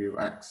FDV of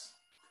x.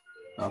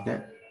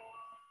 Okay.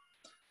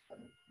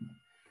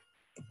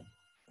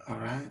 All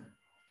right.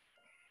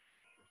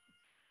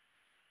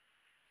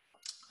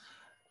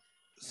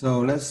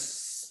 So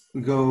let's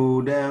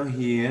go down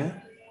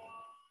here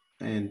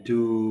and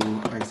do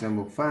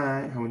example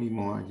 5. How many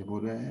more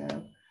examples do I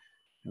have?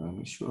 Let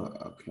me sure.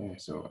 Okay,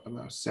 so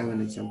about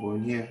 7 examples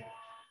in here.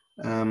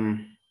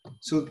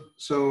 So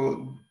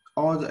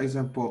all the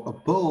example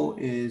above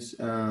is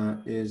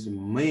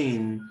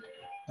main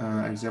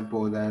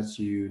example that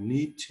you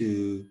need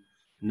to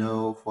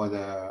know for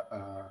the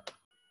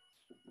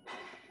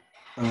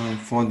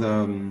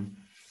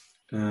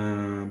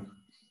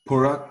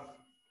product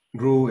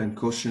rule and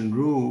quotient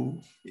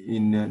rule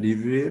in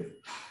derivative.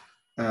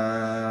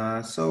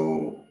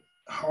 So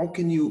how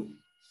can you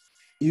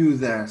use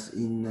that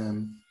in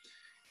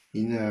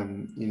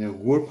a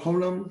word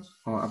problem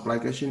or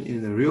application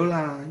in the real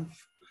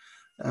life?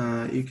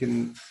 You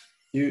can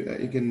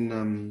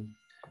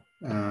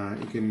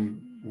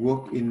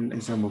work in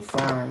example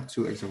 5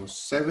 to example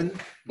 7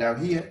 down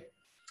here.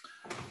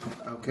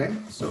 Okay,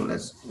 so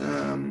let's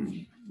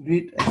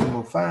read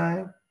example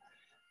 5.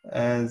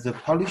 As the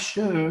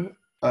publisher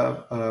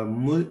of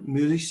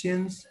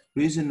musicians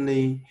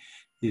recently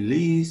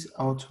released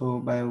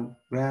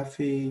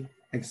autobiography,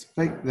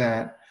 expect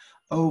that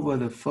over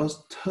the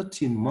first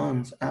 13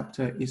 months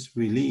after its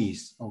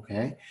release,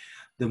 okay,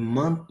 the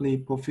monthly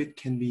profit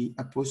can be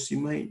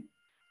approximated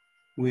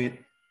with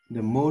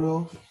the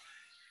model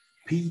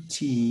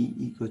PT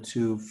equal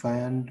to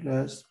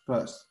 500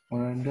 plus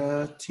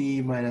 100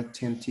 t minus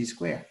 10t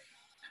squared,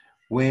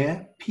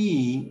 where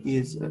P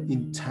is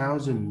in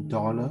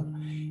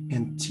 $1,000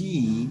 and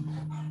T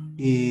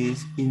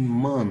is in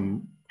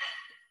month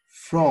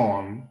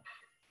from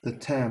the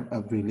time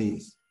of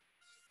release.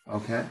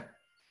 Okay,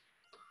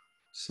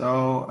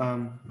 so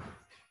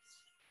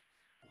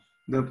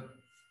the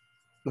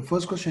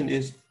first question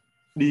is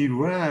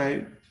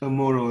derive a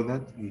model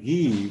that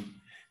gives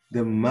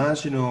the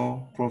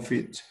marginal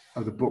profit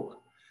of the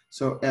book.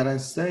 So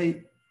as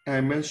I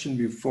mentioned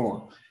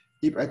before,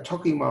 if I'm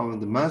talking about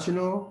the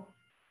marginal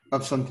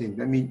of something,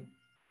 that means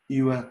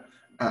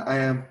I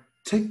am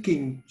trying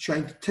to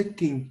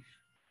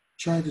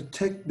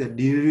take the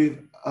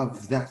derivative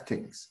of that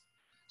things.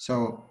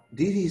 So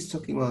this is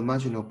talking about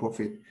marginal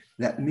profit.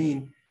 That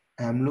means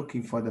I'm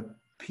looking for the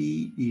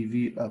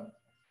PEV of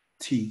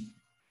T.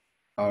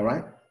 All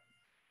right.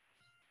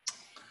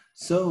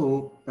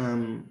 So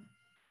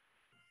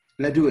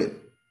let's do it.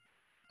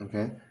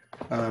 Okay.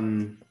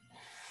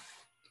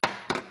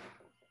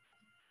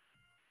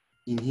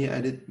 In here,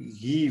 I did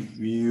give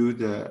you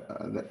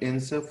the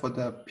answer for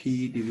the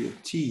PEV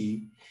of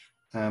T,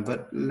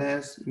 but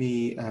let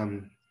me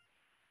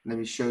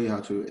show you how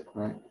to do it.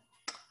 Right.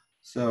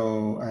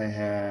 So I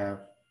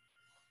have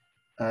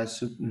I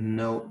should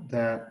note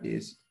that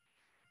this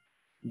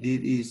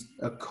is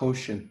a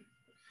quotient.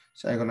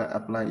 So I'm gonna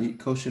apply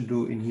quotient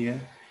rule in here,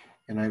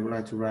 and I would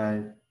like to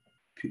write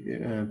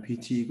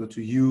PT equal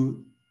to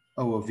U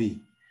over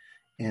V,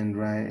 and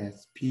write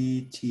as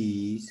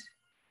PT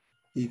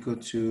equal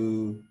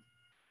to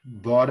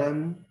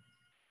bottom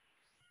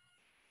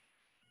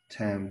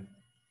times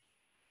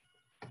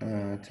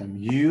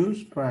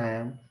U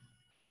prime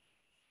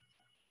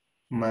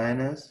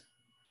minus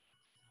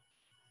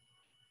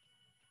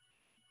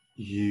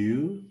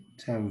U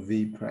times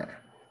V prime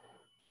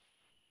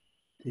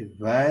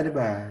divided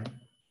by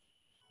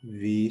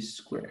V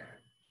squared.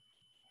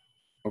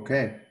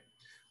 Okay,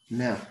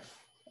 now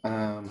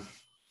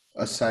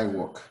a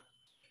sidewalk.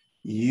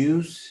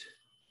 Use,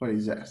 what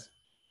is that?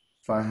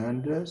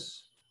 500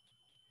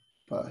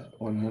 plus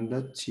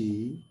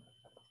 100t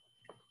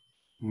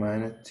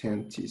minus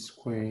 10t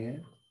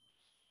squared.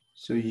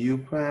 So U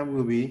prime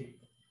will be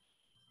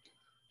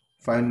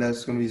 500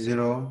 is going to be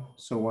 0,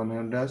 so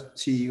 100,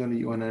 t going to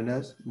be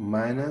 100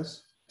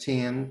 minus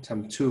 10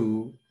 times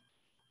 2,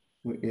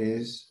 which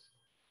is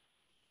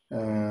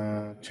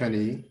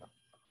 20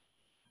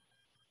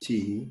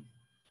 t,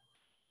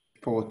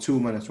 for 2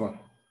 minus 1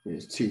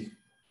 is t.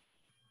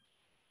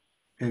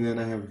 And then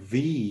I have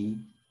v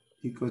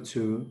equal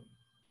to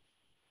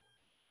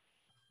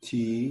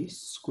t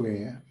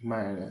squared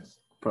minus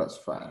plus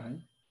 5.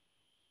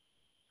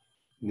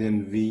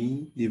 Then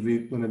v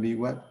is going to be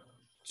what?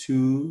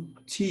 2t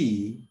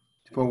to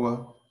the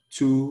power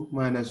 2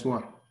 minus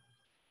 1.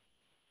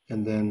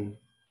 And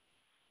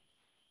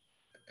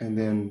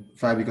then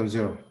 5 becomes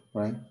 0,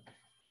 right?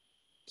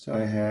 So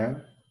I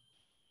have,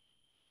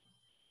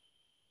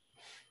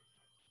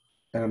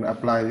 and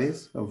apply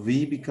this, so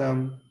v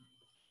become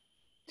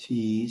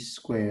t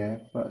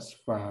squared plus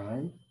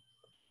 5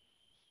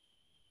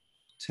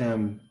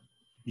 times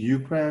u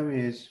prime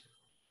is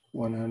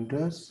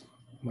 100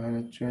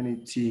 minus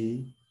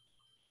 20t.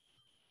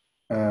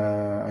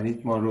 I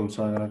need more room,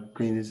 so I'm gonna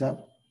clean this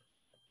up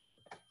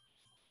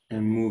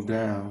and move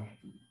down.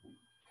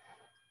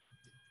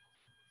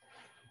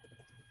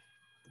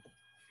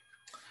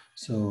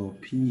 So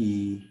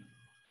p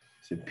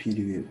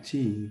divided with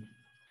t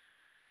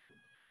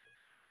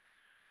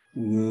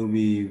will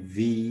be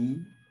v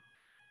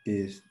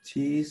is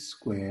t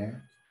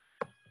squared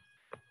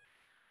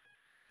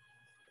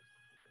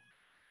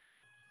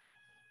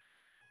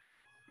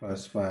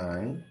plus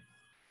 5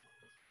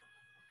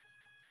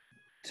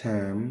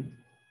 times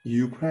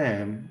u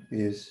prime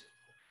is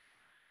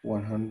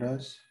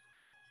 100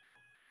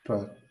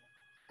 plus,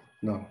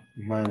 no,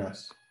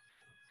 minus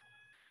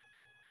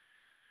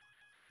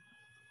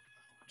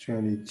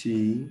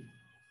 20t,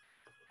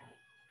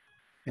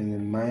 and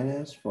then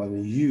minus for the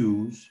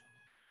u's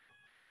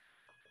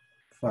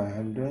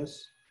 500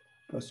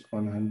 plus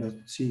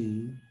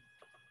 100t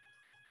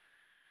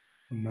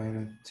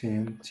minus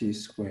 10t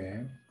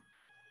squared,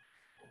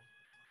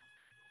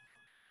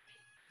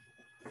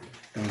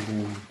 and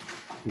then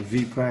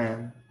v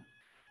prime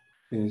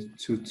is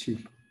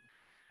 2t.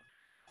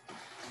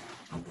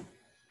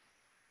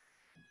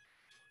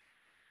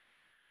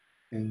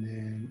 And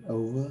then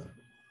over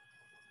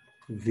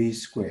v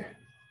squared,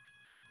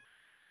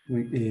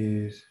 which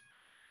is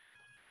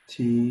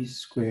t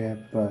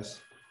squared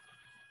plus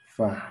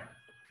 5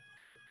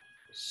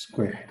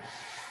 squared.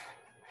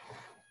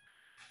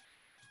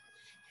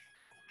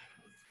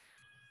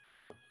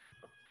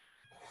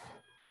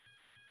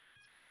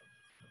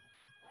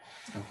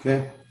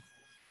 Okay,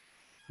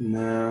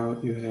 now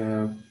you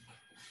have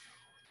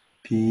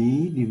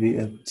p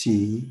divided of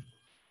t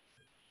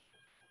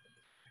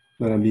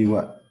gonna be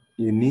what?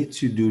 You need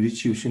to do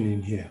distribution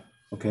in here.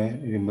 Okay,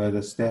 remember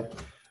the step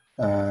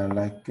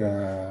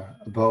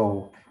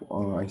above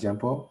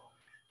example.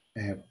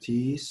 I have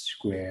t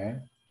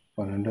squared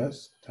 100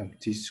 times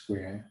t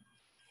squared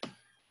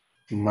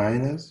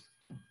minus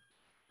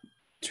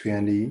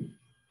 20t.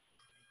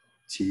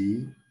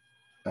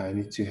 I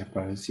need to have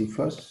parentheses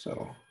first,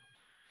 so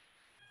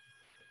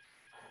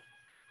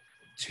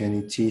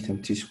 20t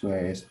times t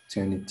squared is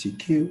 20t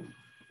cubed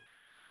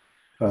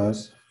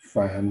plus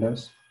 500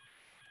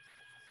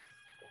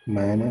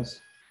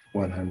 minus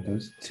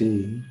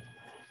 100t,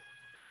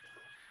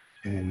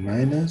 and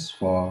minus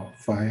for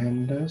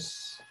 500.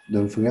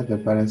 Don't forget the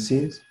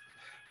parentheses.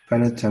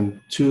 500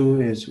 times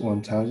 2 is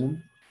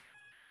 1000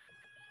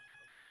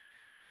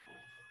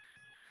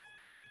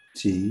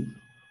 t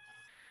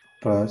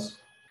plus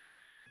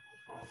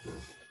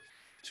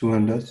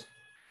 200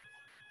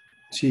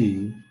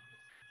 t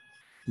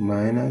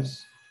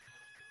minus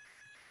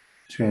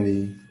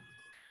 20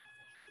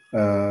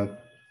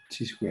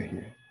 t squared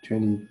here,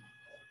 20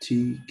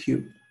 t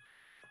cubed.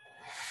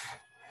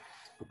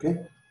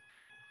 Okay,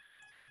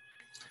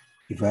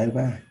 divided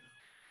by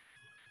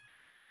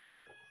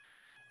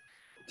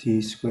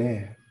t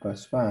squared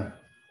plus 5,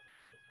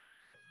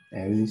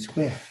 everything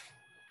squared.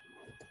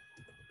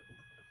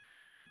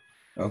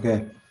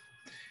 Okay,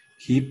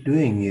 keep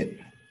doing it.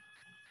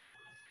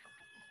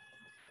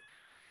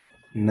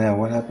 Now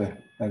what happened?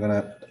 I'm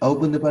gonna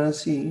open the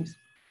parentheses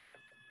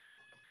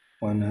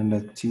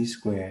 100t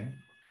squared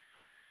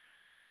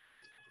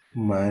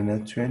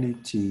minus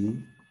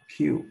 20t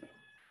cubed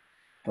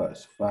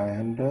plus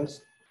 500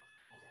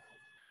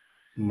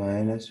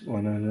 minus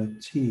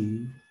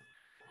 100t.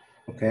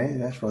 Okay,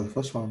 that's for the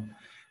first one.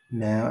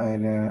 Now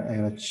I'm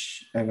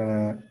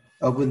gonna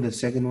open the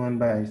second one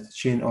by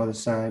change all the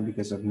sign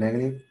because of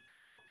negative.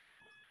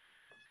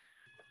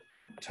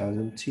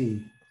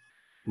 1000t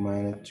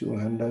minus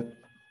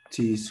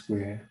 200t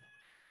squared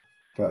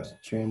plus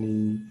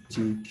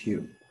 20t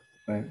cubed,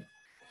 right?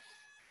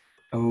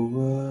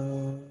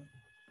 Over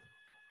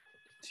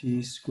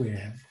t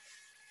squared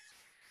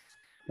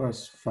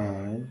plus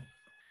 5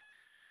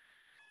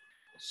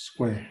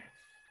 squared.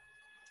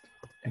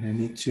 And I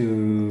need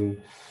to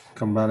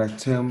combine that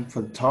term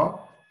for the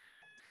top.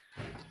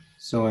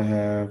 So I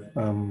have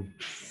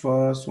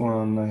first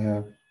one, I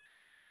have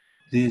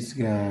this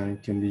guy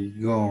can be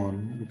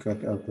gone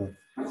because of the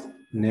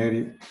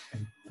negative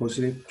and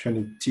positive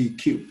 20t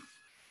cubed.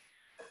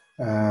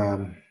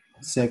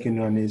 Second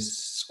one is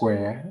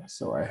square,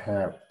 so I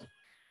have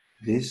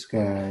this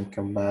guy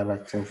combine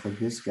that term for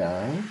this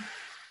guy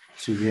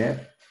to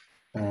get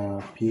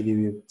p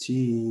dv of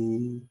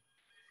t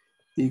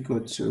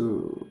equal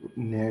to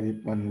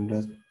negative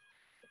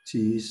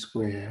 100t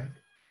squared.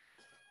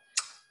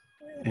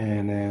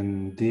 And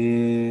then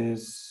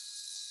this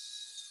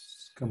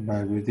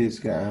combined with this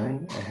guy,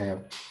 I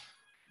have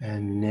a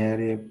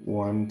negative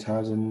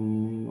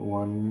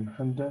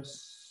 1100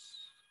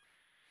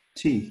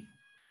 t.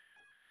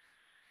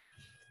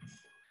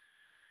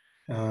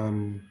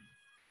 And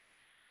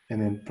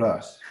then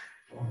plus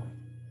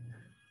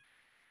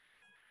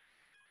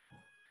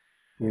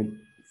with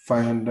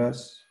 500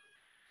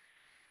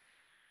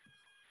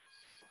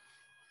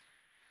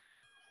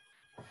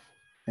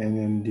 and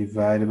then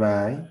divided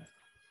by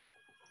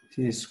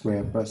t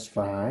squared plus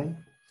 5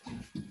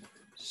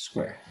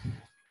 squared.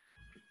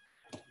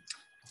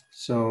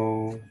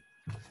 So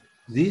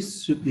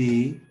this should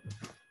be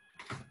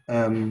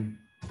the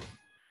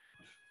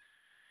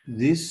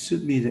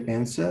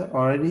answer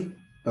already,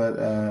 but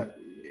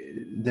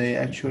they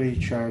actually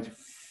try to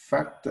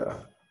factor.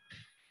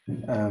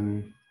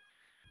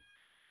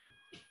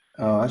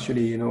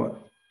 Actually, you know what?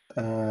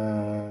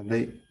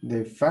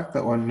 They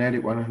factor on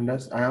negative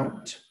 100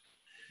 out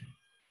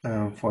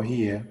for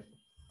here.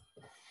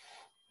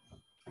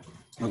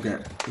 Okay,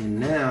 and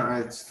now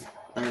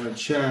I'm gonna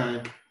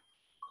try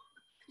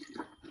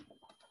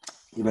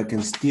if I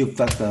can still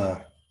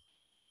factor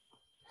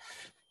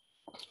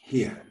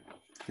here.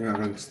 I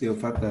can still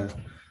factor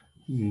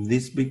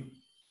this big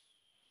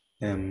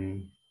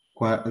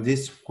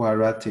this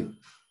quadratic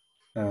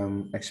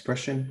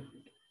expression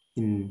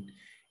in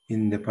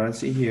the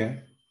parentheses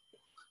here.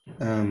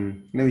 Let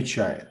me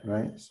try it,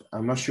 right? So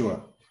I'm not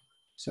sure.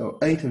 So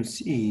a times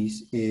c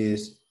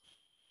is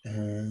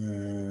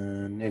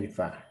negative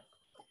 5.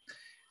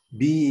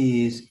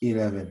 B is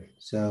 11.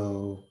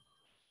 So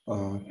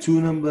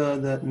two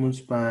numbers that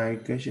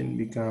multiplication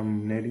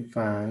become negative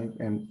 5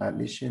 and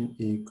addition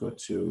equal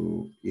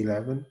to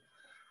 11.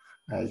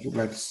 I would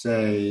like to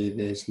say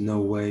there's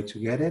no way to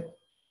get it.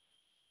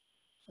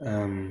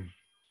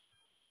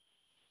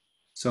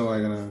 So I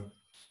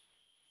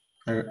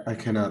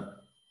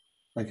cannot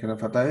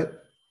factor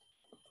it,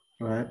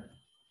 right?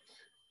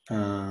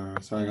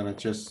 So I'm gonna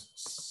just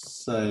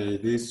say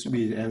this will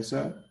be the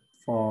answer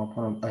for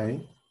problem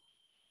A.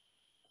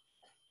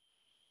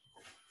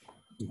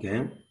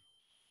 Okay.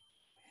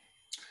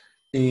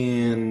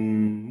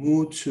 And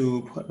move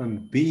to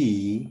problem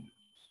B.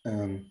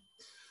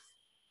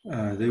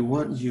 They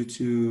want you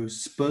to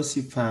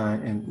specify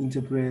and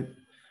interpret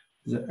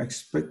the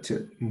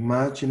expected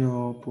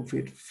marginal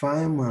profit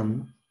 5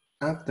 months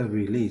after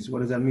release.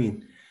 What does that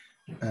mean?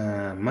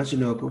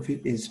 Marginal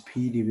profit is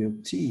P dv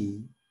of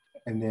t,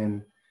 and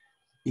then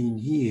in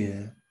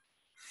here,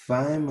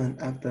 5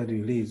 months after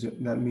release.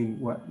 That means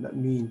what? That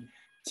means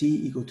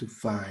t equal to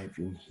 5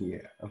 in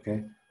here.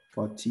 Okay,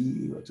 for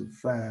t equal to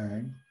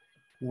 5,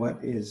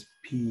 what is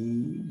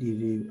P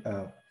dv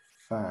of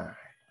 5?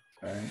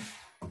 Right?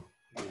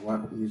 I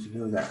want you to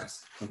know that.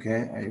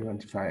 Okay, I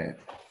identify it.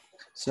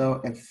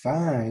 So at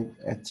 5,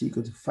 at t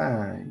equal to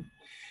 5,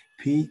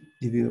 P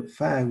dv of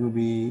 5 will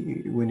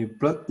be, when you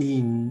plug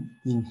in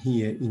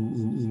here,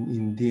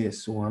 in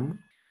this one,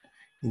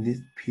 in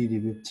this P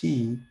dv of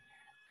t,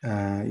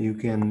 you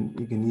can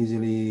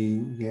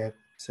easily get,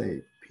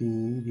 say, P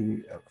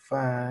dv of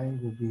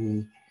 5 will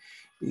be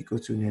equal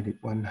to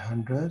negative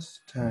 100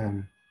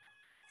 times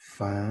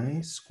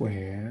 5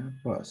 squared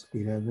plus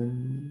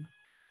 11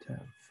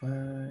 times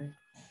 5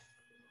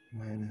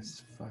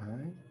 minus 5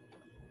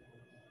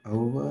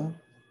 over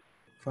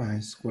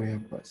 5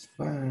 squared plus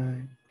 5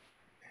 and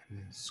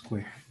then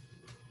square.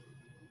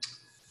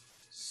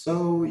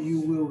 So you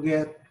will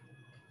get,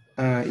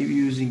 if you're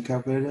using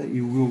calculator,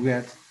 you will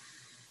get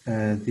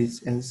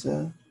this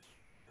answer.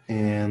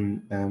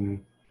 And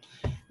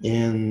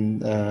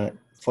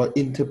for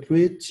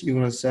interpret, you're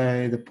gonna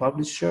say the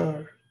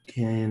publisher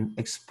can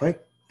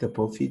expect the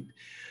profit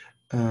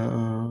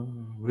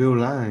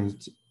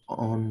realized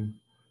on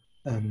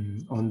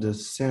on the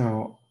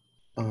cell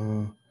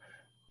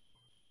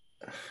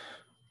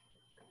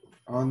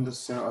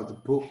of the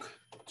book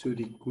to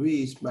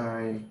decrease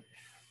by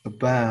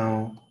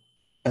about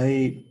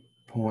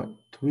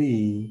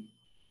 8.3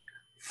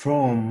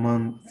 from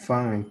month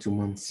 5 to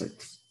month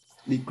 6.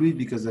 Decrease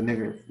because the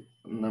negative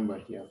number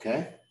here,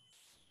 okay?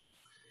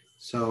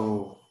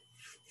 So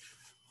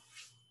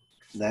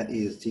that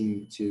is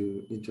thing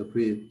to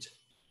interpret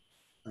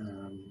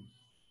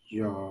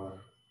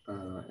your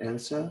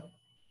answer.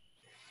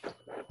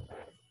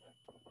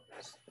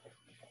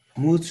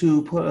 Move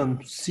to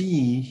problem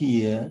C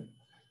here.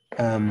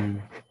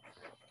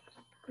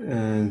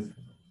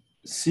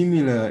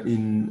 Similar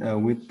in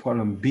with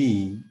problem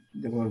B,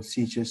 the problem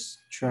C just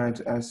trying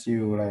to ask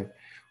you like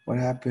what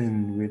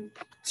happened with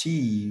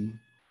t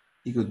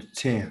equal to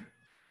 10,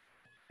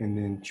 and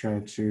then try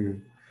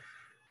to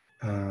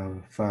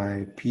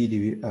find p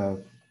divided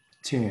of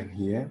 10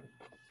 here.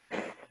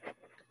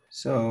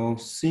 So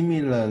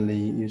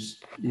similarly,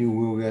 you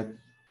will get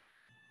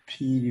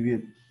p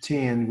divided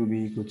 10 will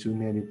be equal to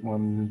negative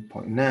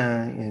 1.9,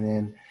 and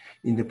then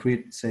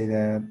interpret say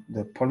that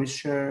the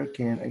publisher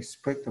can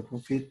expect the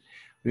profit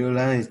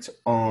realized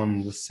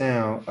on the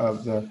sale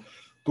of the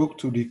book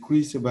to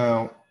decrease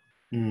about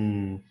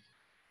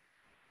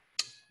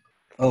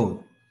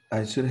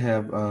I should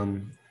have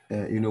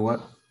you know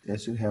what, I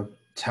should have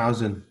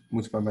 1,000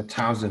 multiplied by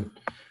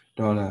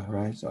 $1,000,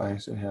 right? So I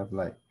should have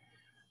like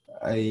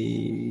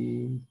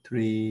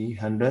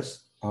 8,300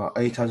 or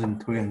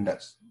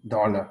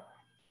 $8,300.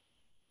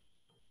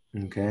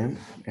 Okay,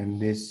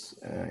 and this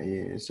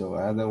so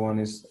other one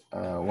is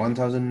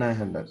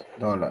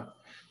 $1,900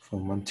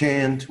 from month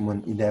 10 to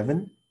month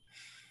 11.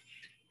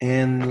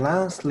 And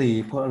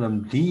lastly,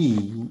 problem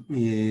D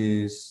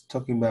is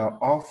talking about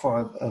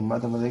offer a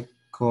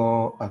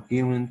mathematical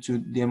argument to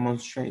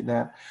demonstrate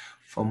that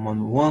from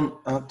month 1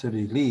 after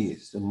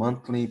release, the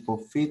monthly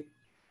profit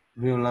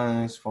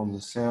realized from the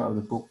sale of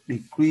the book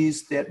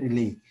decreased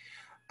steadily.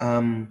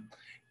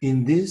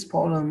 In this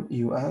problem,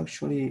 you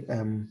actually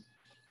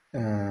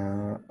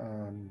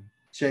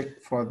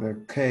check for the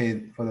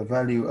case for the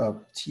value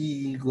of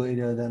t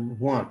greater than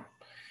 1.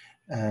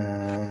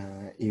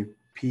 If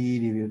p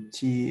divided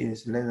t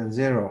is less than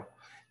 0,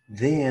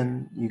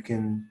 then you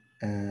can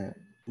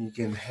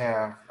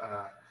have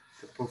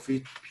the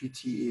profit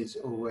pt is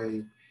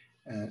always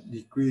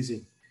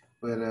decreasing.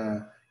 But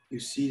you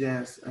see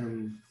that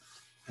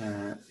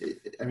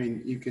I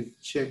mean, you can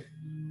check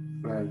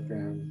like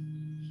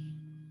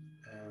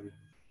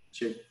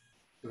check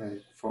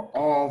like for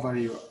all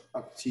value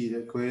of t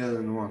that greater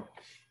than 1,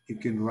 you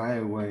can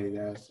right away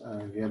that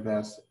get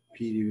that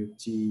p divided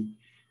t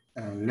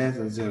less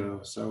than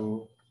 0.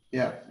 So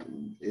yeah,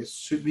 it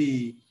should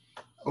be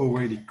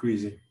already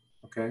decreasing.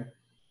 Okay,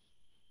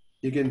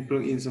 you can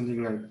plug in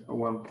something like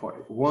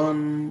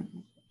 1.1,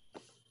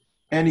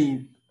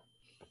 any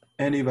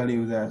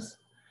value that's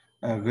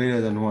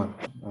greater than 1.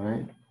 All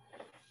right,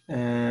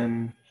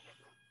 and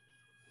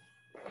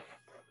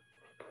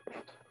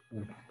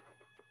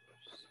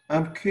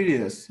I'm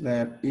curious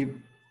that if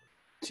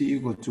t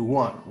equal to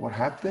 1, what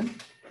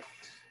happened?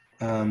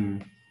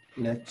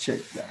 Let's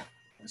check that.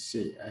 Let's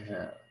see, I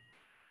have,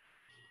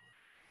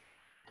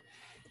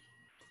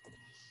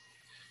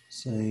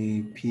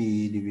 say,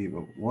 p divided by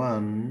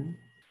 1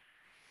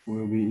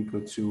 will be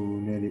equal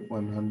to negative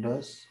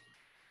 100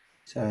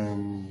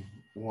 times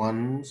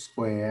 1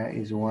 square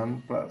is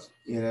 1 plus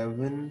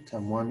 11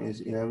 times 1 is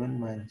 11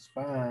 minus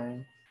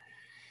 5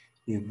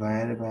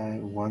 divided by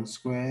 1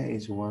 square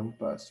is 1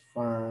 plus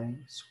 5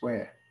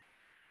 square.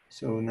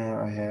 So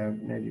now I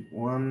have negative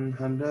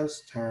 100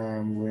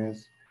 times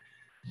with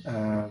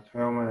 12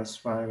 minus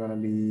 5 gonna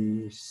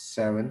be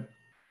 7.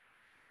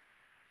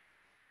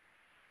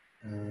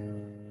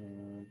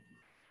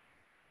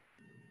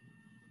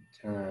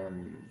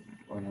 Times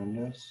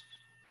 100,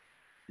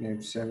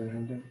 negative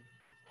 700.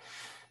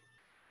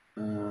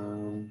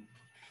 And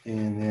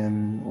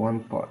then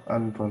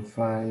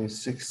 1.5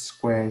 is 6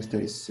 squared is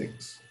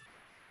 36.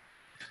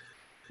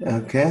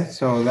 Okay,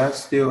 so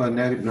that's still a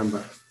negative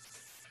number.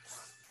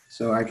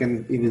 So I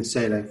can even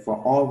say that for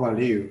all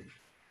value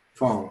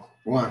from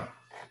 1,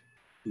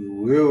 you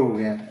will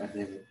get a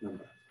negative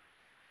number.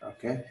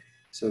 Okay,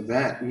 so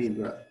that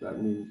means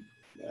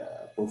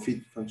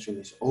profit function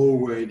is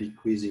always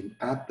decreasing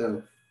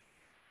after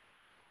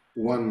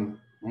 1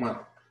 month.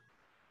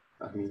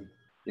 I mean,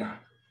 yeah,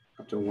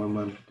 after 1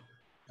 month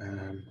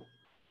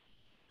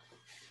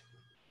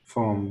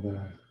from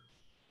the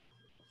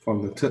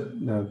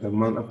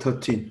month of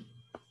 13.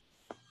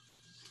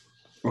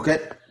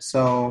 Okay,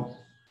 so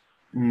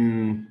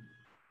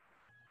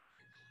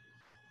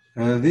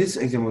this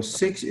example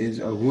 6 is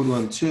a good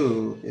one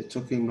too. It's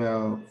talking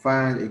about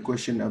find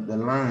equation of the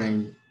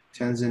line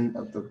tangent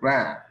of the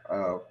graph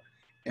of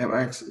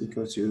fx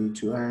equals to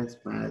 2x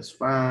minus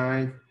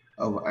 5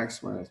 over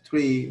x minus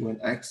 3 when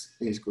x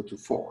is equal to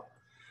 4.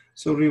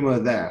 So remember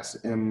that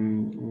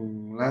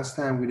last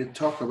time we did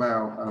talk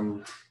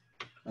about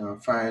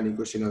find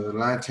equation of the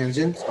line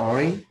tangent,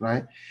 sorry,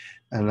 right?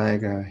 And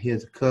like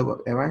here's the curve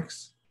of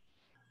fx.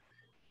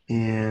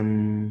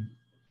 And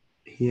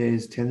here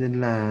is tangent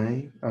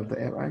line of the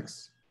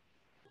fx.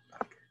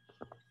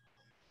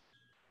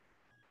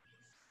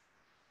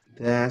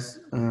 That's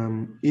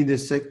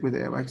intersect with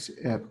fx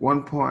at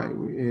one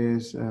point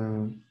is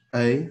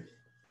A.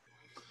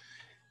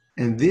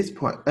 And this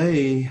point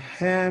A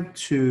have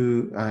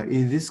to,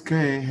 in this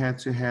case, had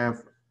to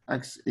have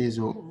x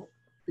is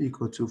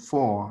equal to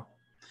 4.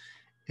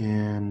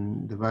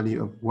 And the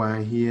value of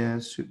y here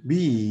should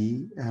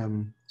be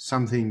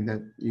something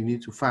that you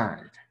need to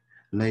find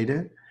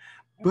later.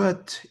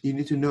 But you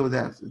need to know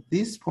that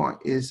this point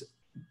is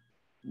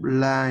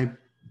lie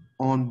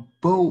on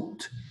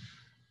both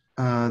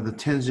the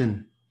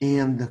tangent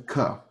and the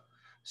curve.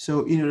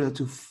 So in order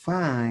to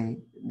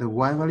find the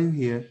y value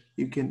here,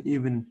 you can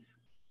even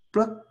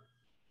plug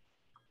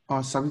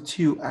or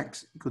substitute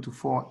x equal to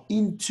 4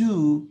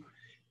 into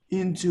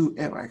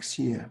fx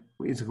here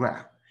with the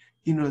graph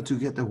in order to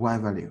get the y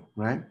value,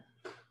 right?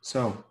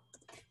 So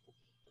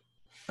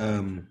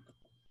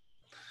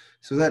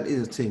so that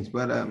is the thing.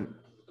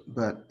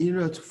 But in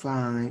order to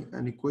find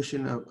an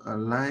equation of a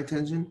line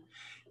tangent,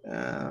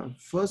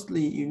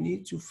 firstly you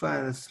need to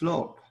find a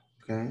slope,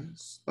 okay?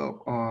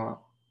 Slope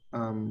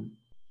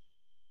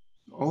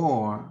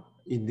or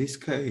in this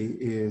case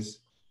is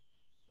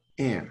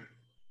m,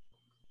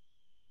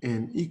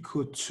 and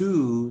equal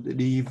to the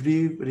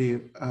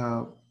derivative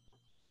of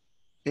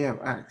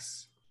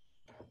fx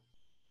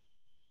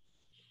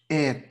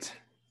at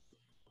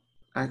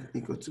x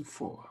equal to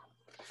 4.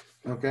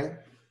 Okay,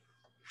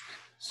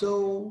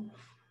 so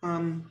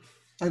I'd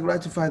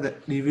like to find the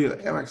derivative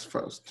of fx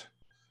first.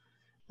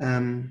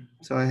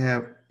 So I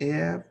have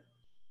f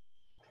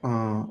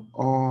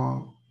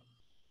or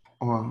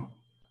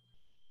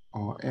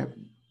f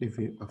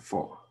derivative of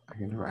 4. I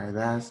can write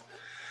that.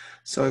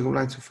 So I would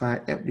like to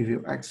find f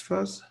derivative of x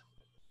first.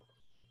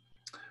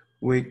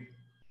 With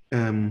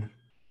in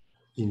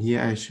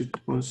here I should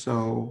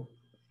also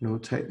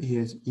notate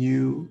here is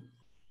u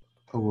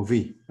over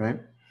v, right?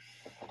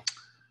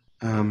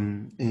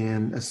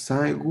 And a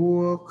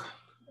sidewalk.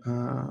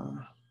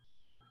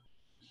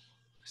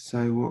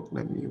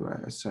 Let me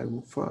write a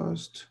sidewalk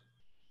first.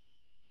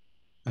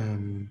 Let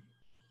me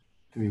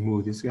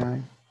move this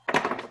guy.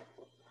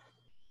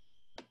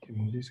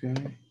 Move this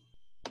guy.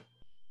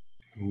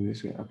 Move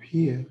this guy up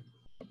here.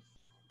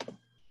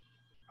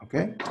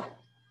 Okay.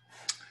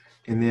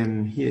 And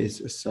then here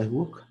is a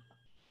sidewalk.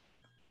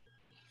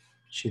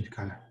 Change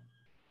color.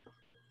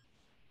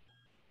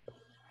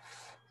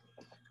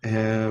 I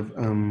have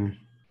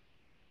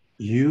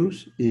u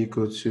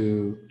equal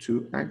to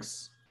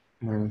 2x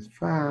minus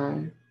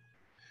 5.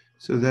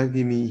 So that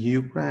give me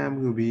u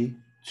prime will be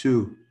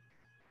 2.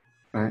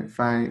 Right?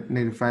 5,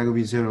 negative 5 will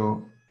be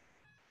 0.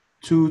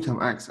 2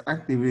 times x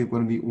derivative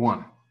going to be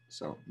 1.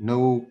 So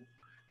no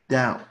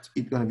doubt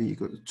it's going to be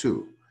equal to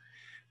 2.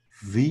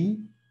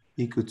 V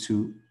equal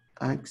to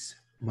x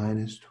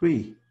minus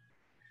 3.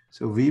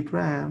 So v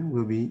prime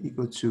will be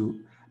equal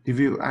to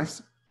derivative of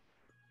x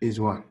is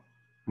 1.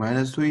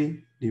 Minus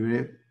 3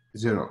 derivative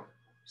 0.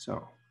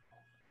 So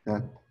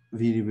that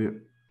v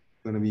derivative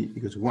going to be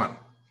equal to 1.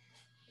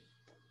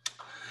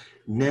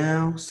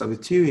 Now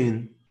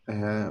substituting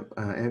f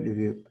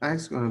derivative of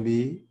x going to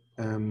be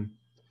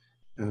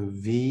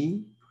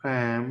v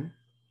prime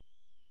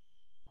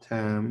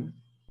times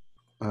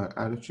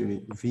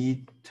actually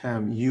v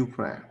times u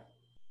prime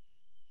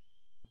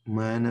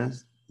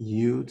minus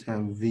u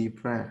times v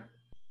prime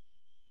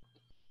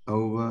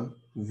over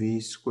v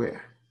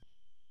squared.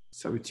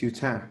 Substitute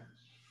time.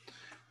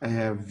 I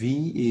have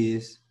v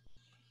is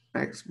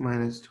x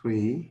minus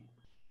 3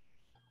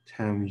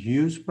 times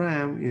u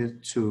prime is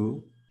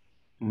 2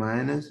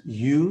 minus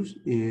u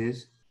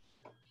is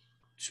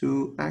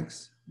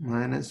 2x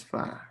minus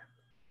 5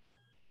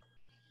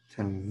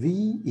 times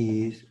v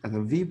is,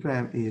 v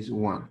prime is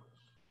 1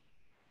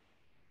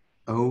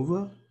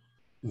 over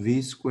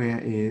v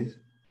squared is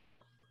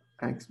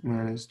x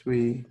minus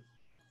 3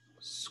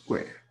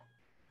 squared.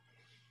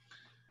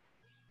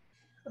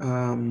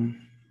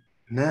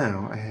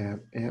 Now I have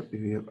f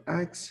derivative of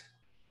x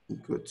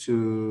equal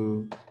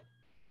to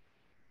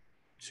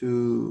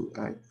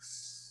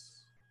 2x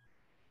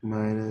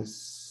minus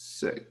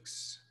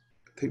 6.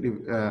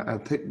 I'll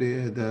take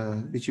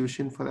the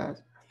distribution for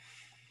that.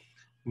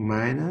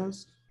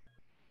 Minus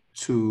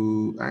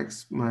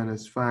 2x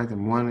minus 5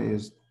 and 1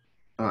 is,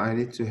 I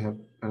need to have,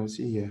 let's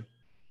see here,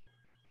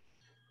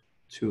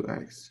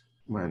 2x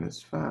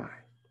minus 5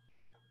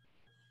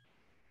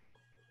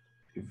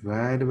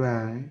 divided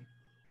by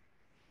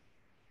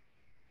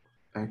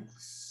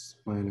x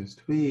minus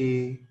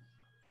 3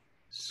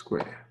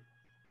 squared.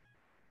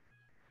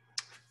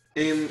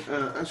 And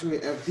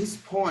actually at this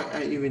point,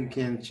 I even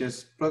can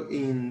just plug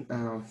in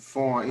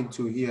 4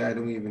 into here. I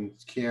don't even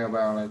care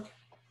about like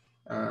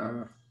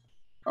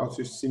how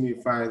to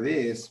simplify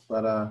this,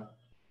 but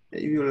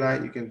if you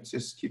like, you can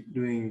just keep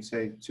doing,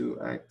 say,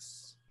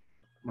 2x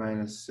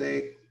minus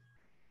 6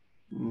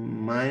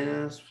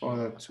 minus for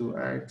the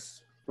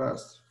 2x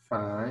plus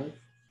 5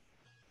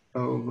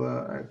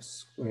 over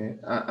x squared,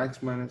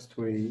 x minus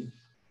 3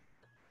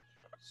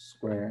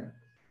 square.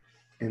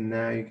 And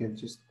now you can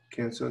just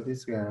cancel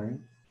this guy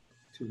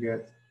to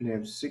get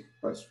negative 6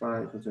 plus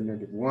 5 equals to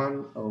negative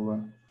 1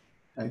 over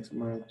x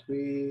minus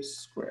 3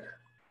 squared.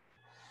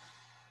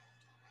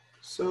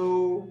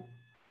 So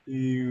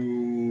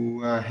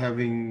you are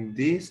having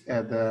this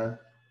at the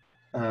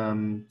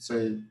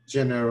say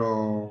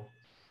general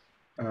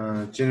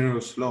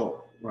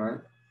slope, right?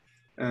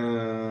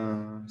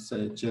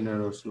 Say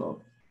general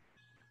slope.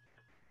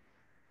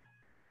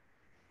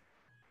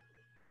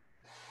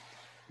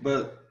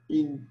 But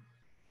in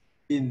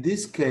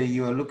this case,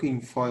 you are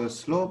looking for the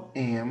slope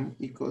m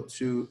equal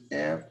to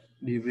f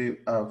derivative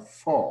of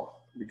 4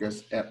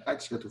 because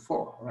fx equal to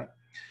 4, right?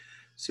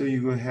 So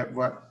you will have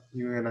what?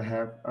 You're gonna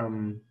have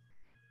 1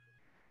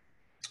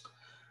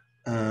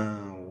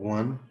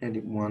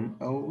 negative 1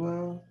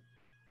 over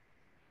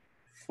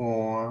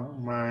 4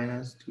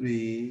 minus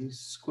 3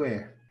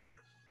 squared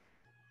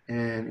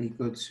and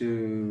equal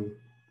to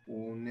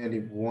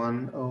negative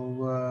 1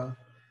 over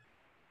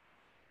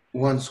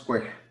 1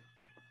 squared,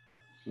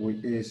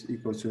 which is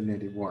equal to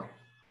negative 1.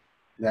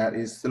 That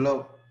is the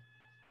slope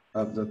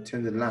of the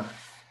tangent line.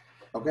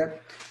 Okay,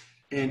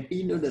 and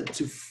in order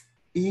to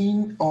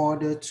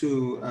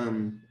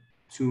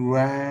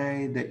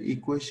write the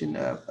equation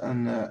of a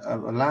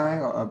line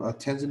or of a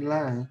tangent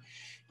line,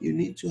 you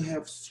need to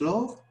have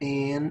slope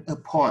and a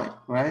point,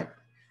 right?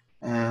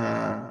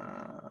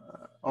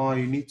 Or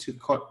you need to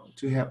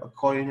have a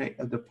coordinate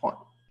of the point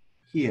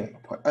here,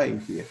 point A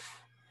here.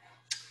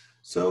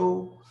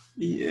 So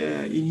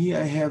in here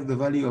I have the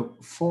value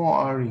of 4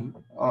 already,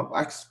 of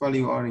x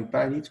value already,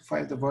 but I need to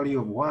find the value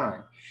of y.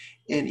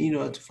 And in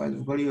order to find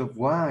the value of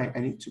y, I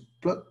need to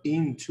plug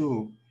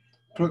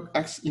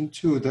x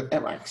into the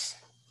fx.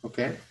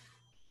 Okay.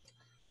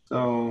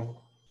 So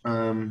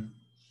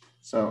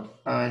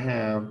I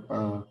have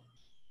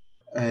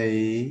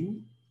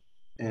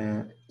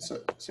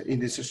so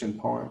intersection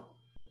point.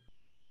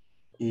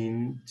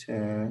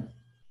 Intersection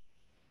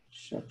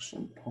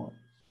point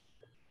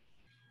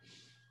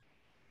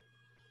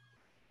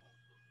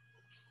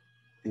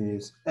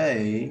is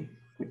A,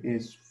 which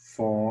is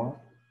 4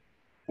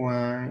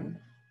 y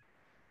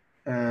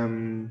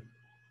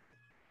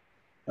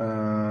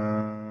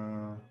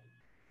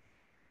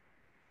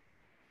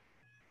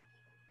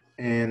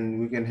and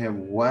we can have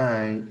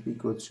y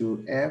equal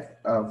to f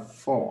of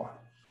 4,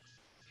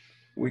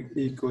 which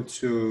equal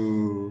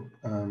to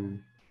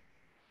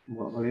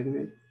what a little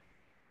bit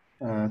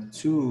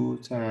 2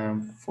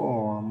 times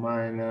 4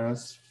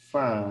 minus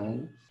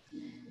 5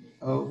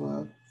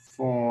 over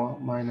 4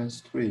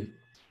 minus 3,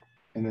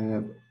 and then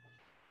have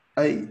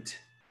 8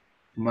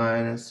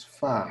 minus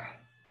 5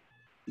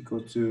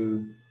 equal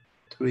to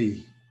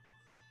 3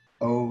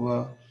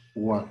 over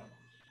 1,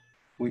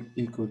 which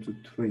equal to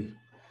 3.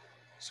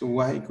 So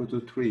y equal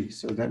to 3.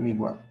 So that means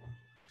what?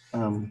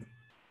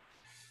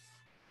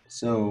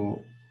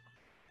 So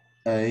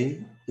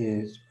A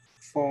is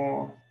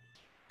 4,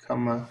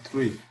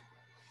 3.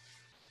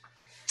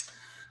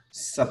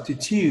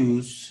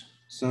 Substitutes.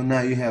 So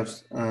now you have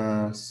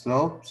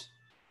slopes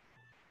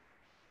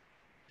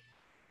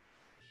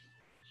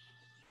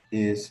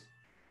is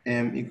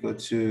m equal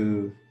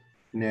to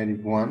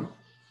negative 1,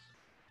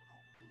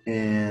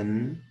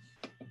 and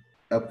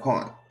a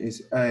point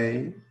is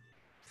A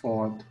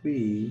for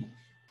 3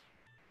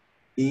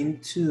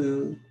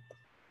 into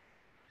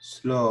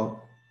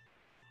slope,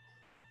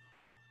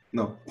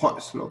 no,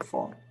 point slope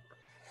 4,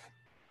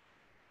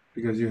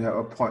 because you have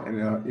a point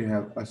and you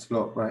have a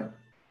slope, right?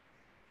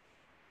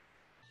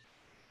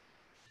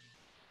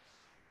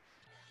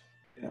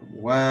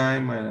 Y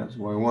minus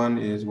y1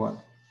 is what?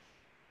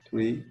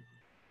 3.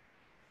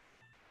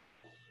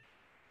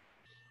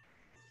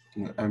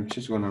 I'm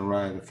just going to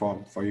write the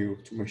form for you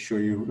to make sure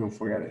you don't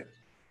forget it.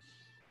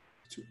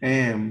 To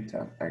m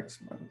times x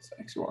minus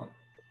x1.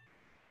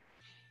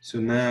 So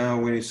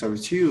now when you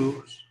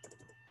substitute,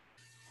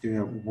 you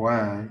have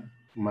y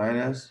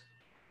minus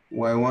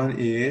y1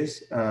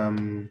 is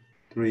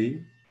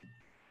 3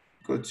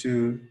 equal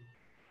to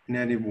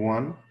negative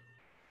 1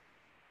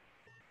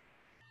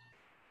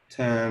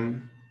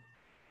 times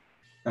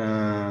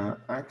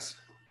x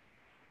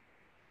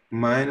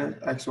minus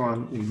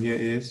x1 in here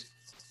is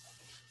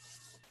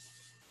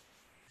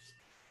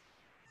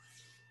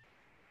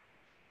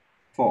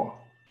 4.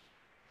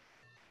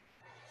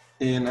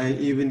 And I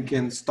even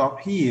can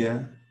stop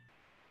here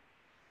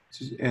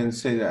and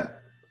say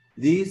that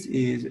this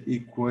is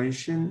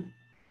equation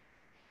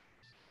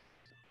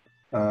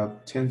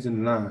of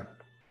tangent line,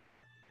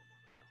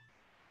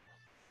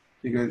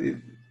 because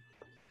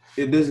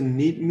it doesn't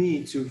need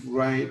me to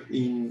write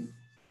in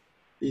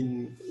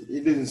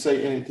it doesn't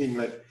say anything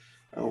like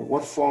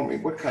what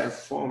kind of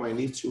form I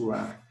need to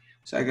write.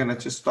 So I'm gonna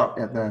just stop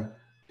at the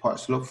point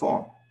slope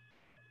form.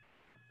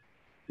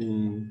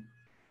 In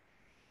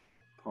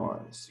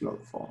point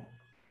slope form.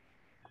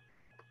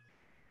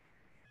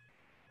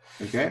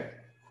 Okay.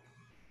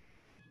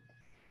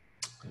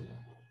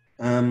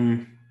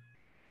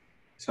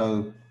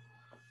 So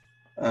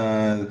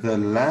the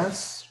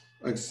last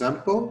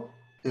example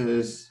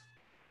is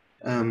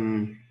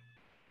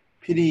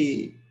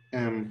pretty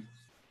to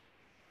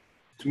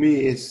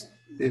me it's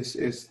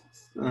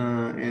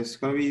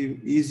gonna be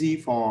easy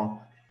for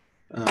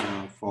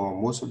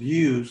most of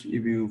you if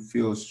you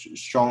feel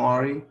strong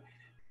already.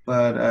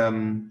 But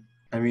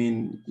I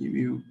mean, if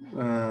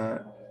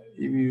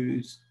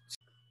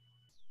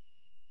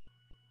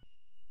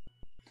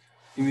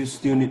you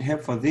still need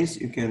help for this,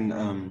 you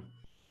can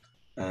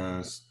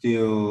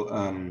still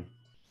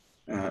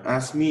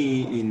ask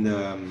me in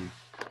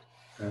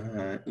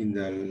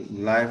the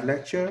live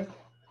lecture.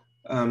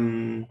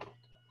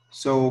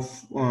 So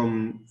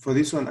for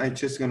this one, I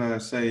just gonna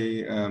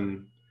say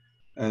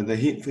the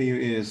hint for you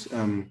is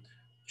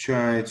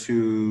try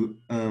to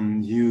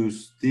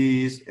use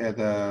these as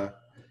a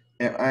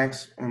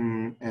fx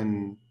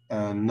and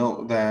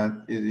note that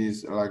it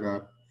is like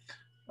a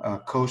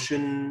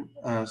quotient,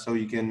 so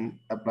you can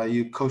apply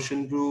your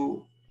quotient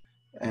rule,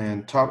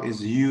 and top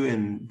is u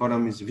and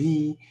bottom is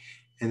v,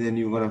 and then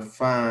you're gonna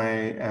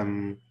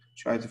find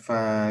try to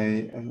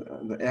find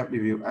the f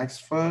of x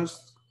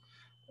first,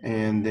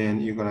 and then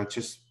you're gonna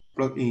just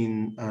plug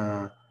in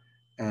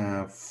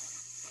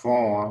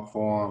 4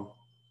 for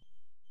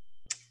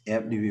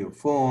f dv of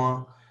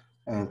 4,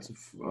 and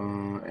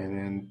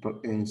then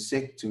plug in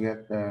 6 to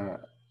get the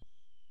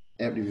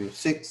f dv of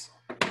 6,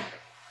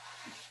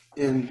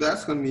 and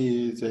that's gonna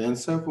be the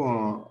answer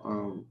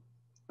for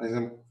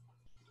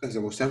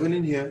example 7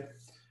 in here.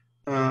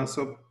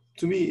 So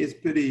to me it's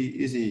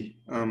pretty easy.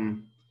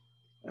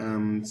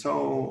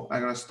 So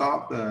I'm gonna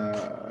stop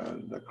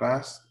the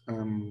class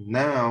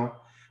now.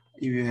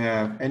 If you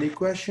have any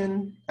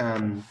question,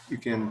 you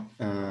can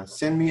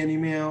send me an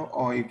email,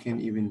 or you can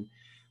even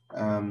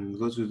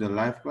go to the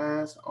live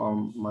class or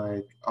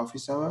my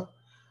office hour.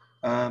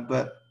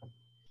 But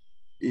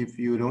if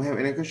you don't have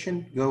any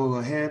question, go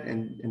ahead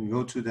and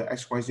go to the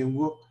XYZ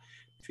work,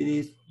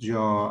 finish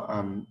your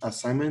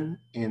assignment,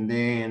 and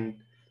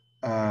then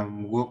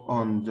work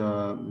on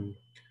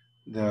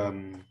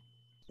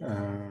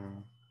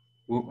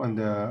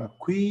the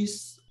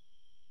quiz.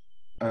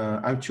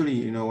 Actually,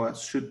 you know what?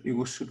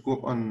 You should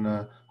work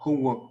on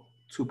homework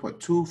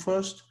 2.2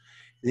 first,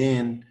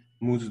 then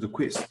move to the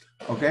quiz.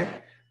 Okay?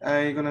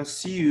 I'm gonna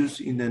see you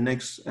in the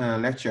next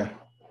lecture.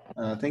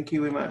 Thank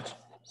you very much.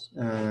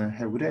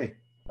 Have a good day.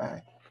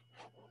 Bye.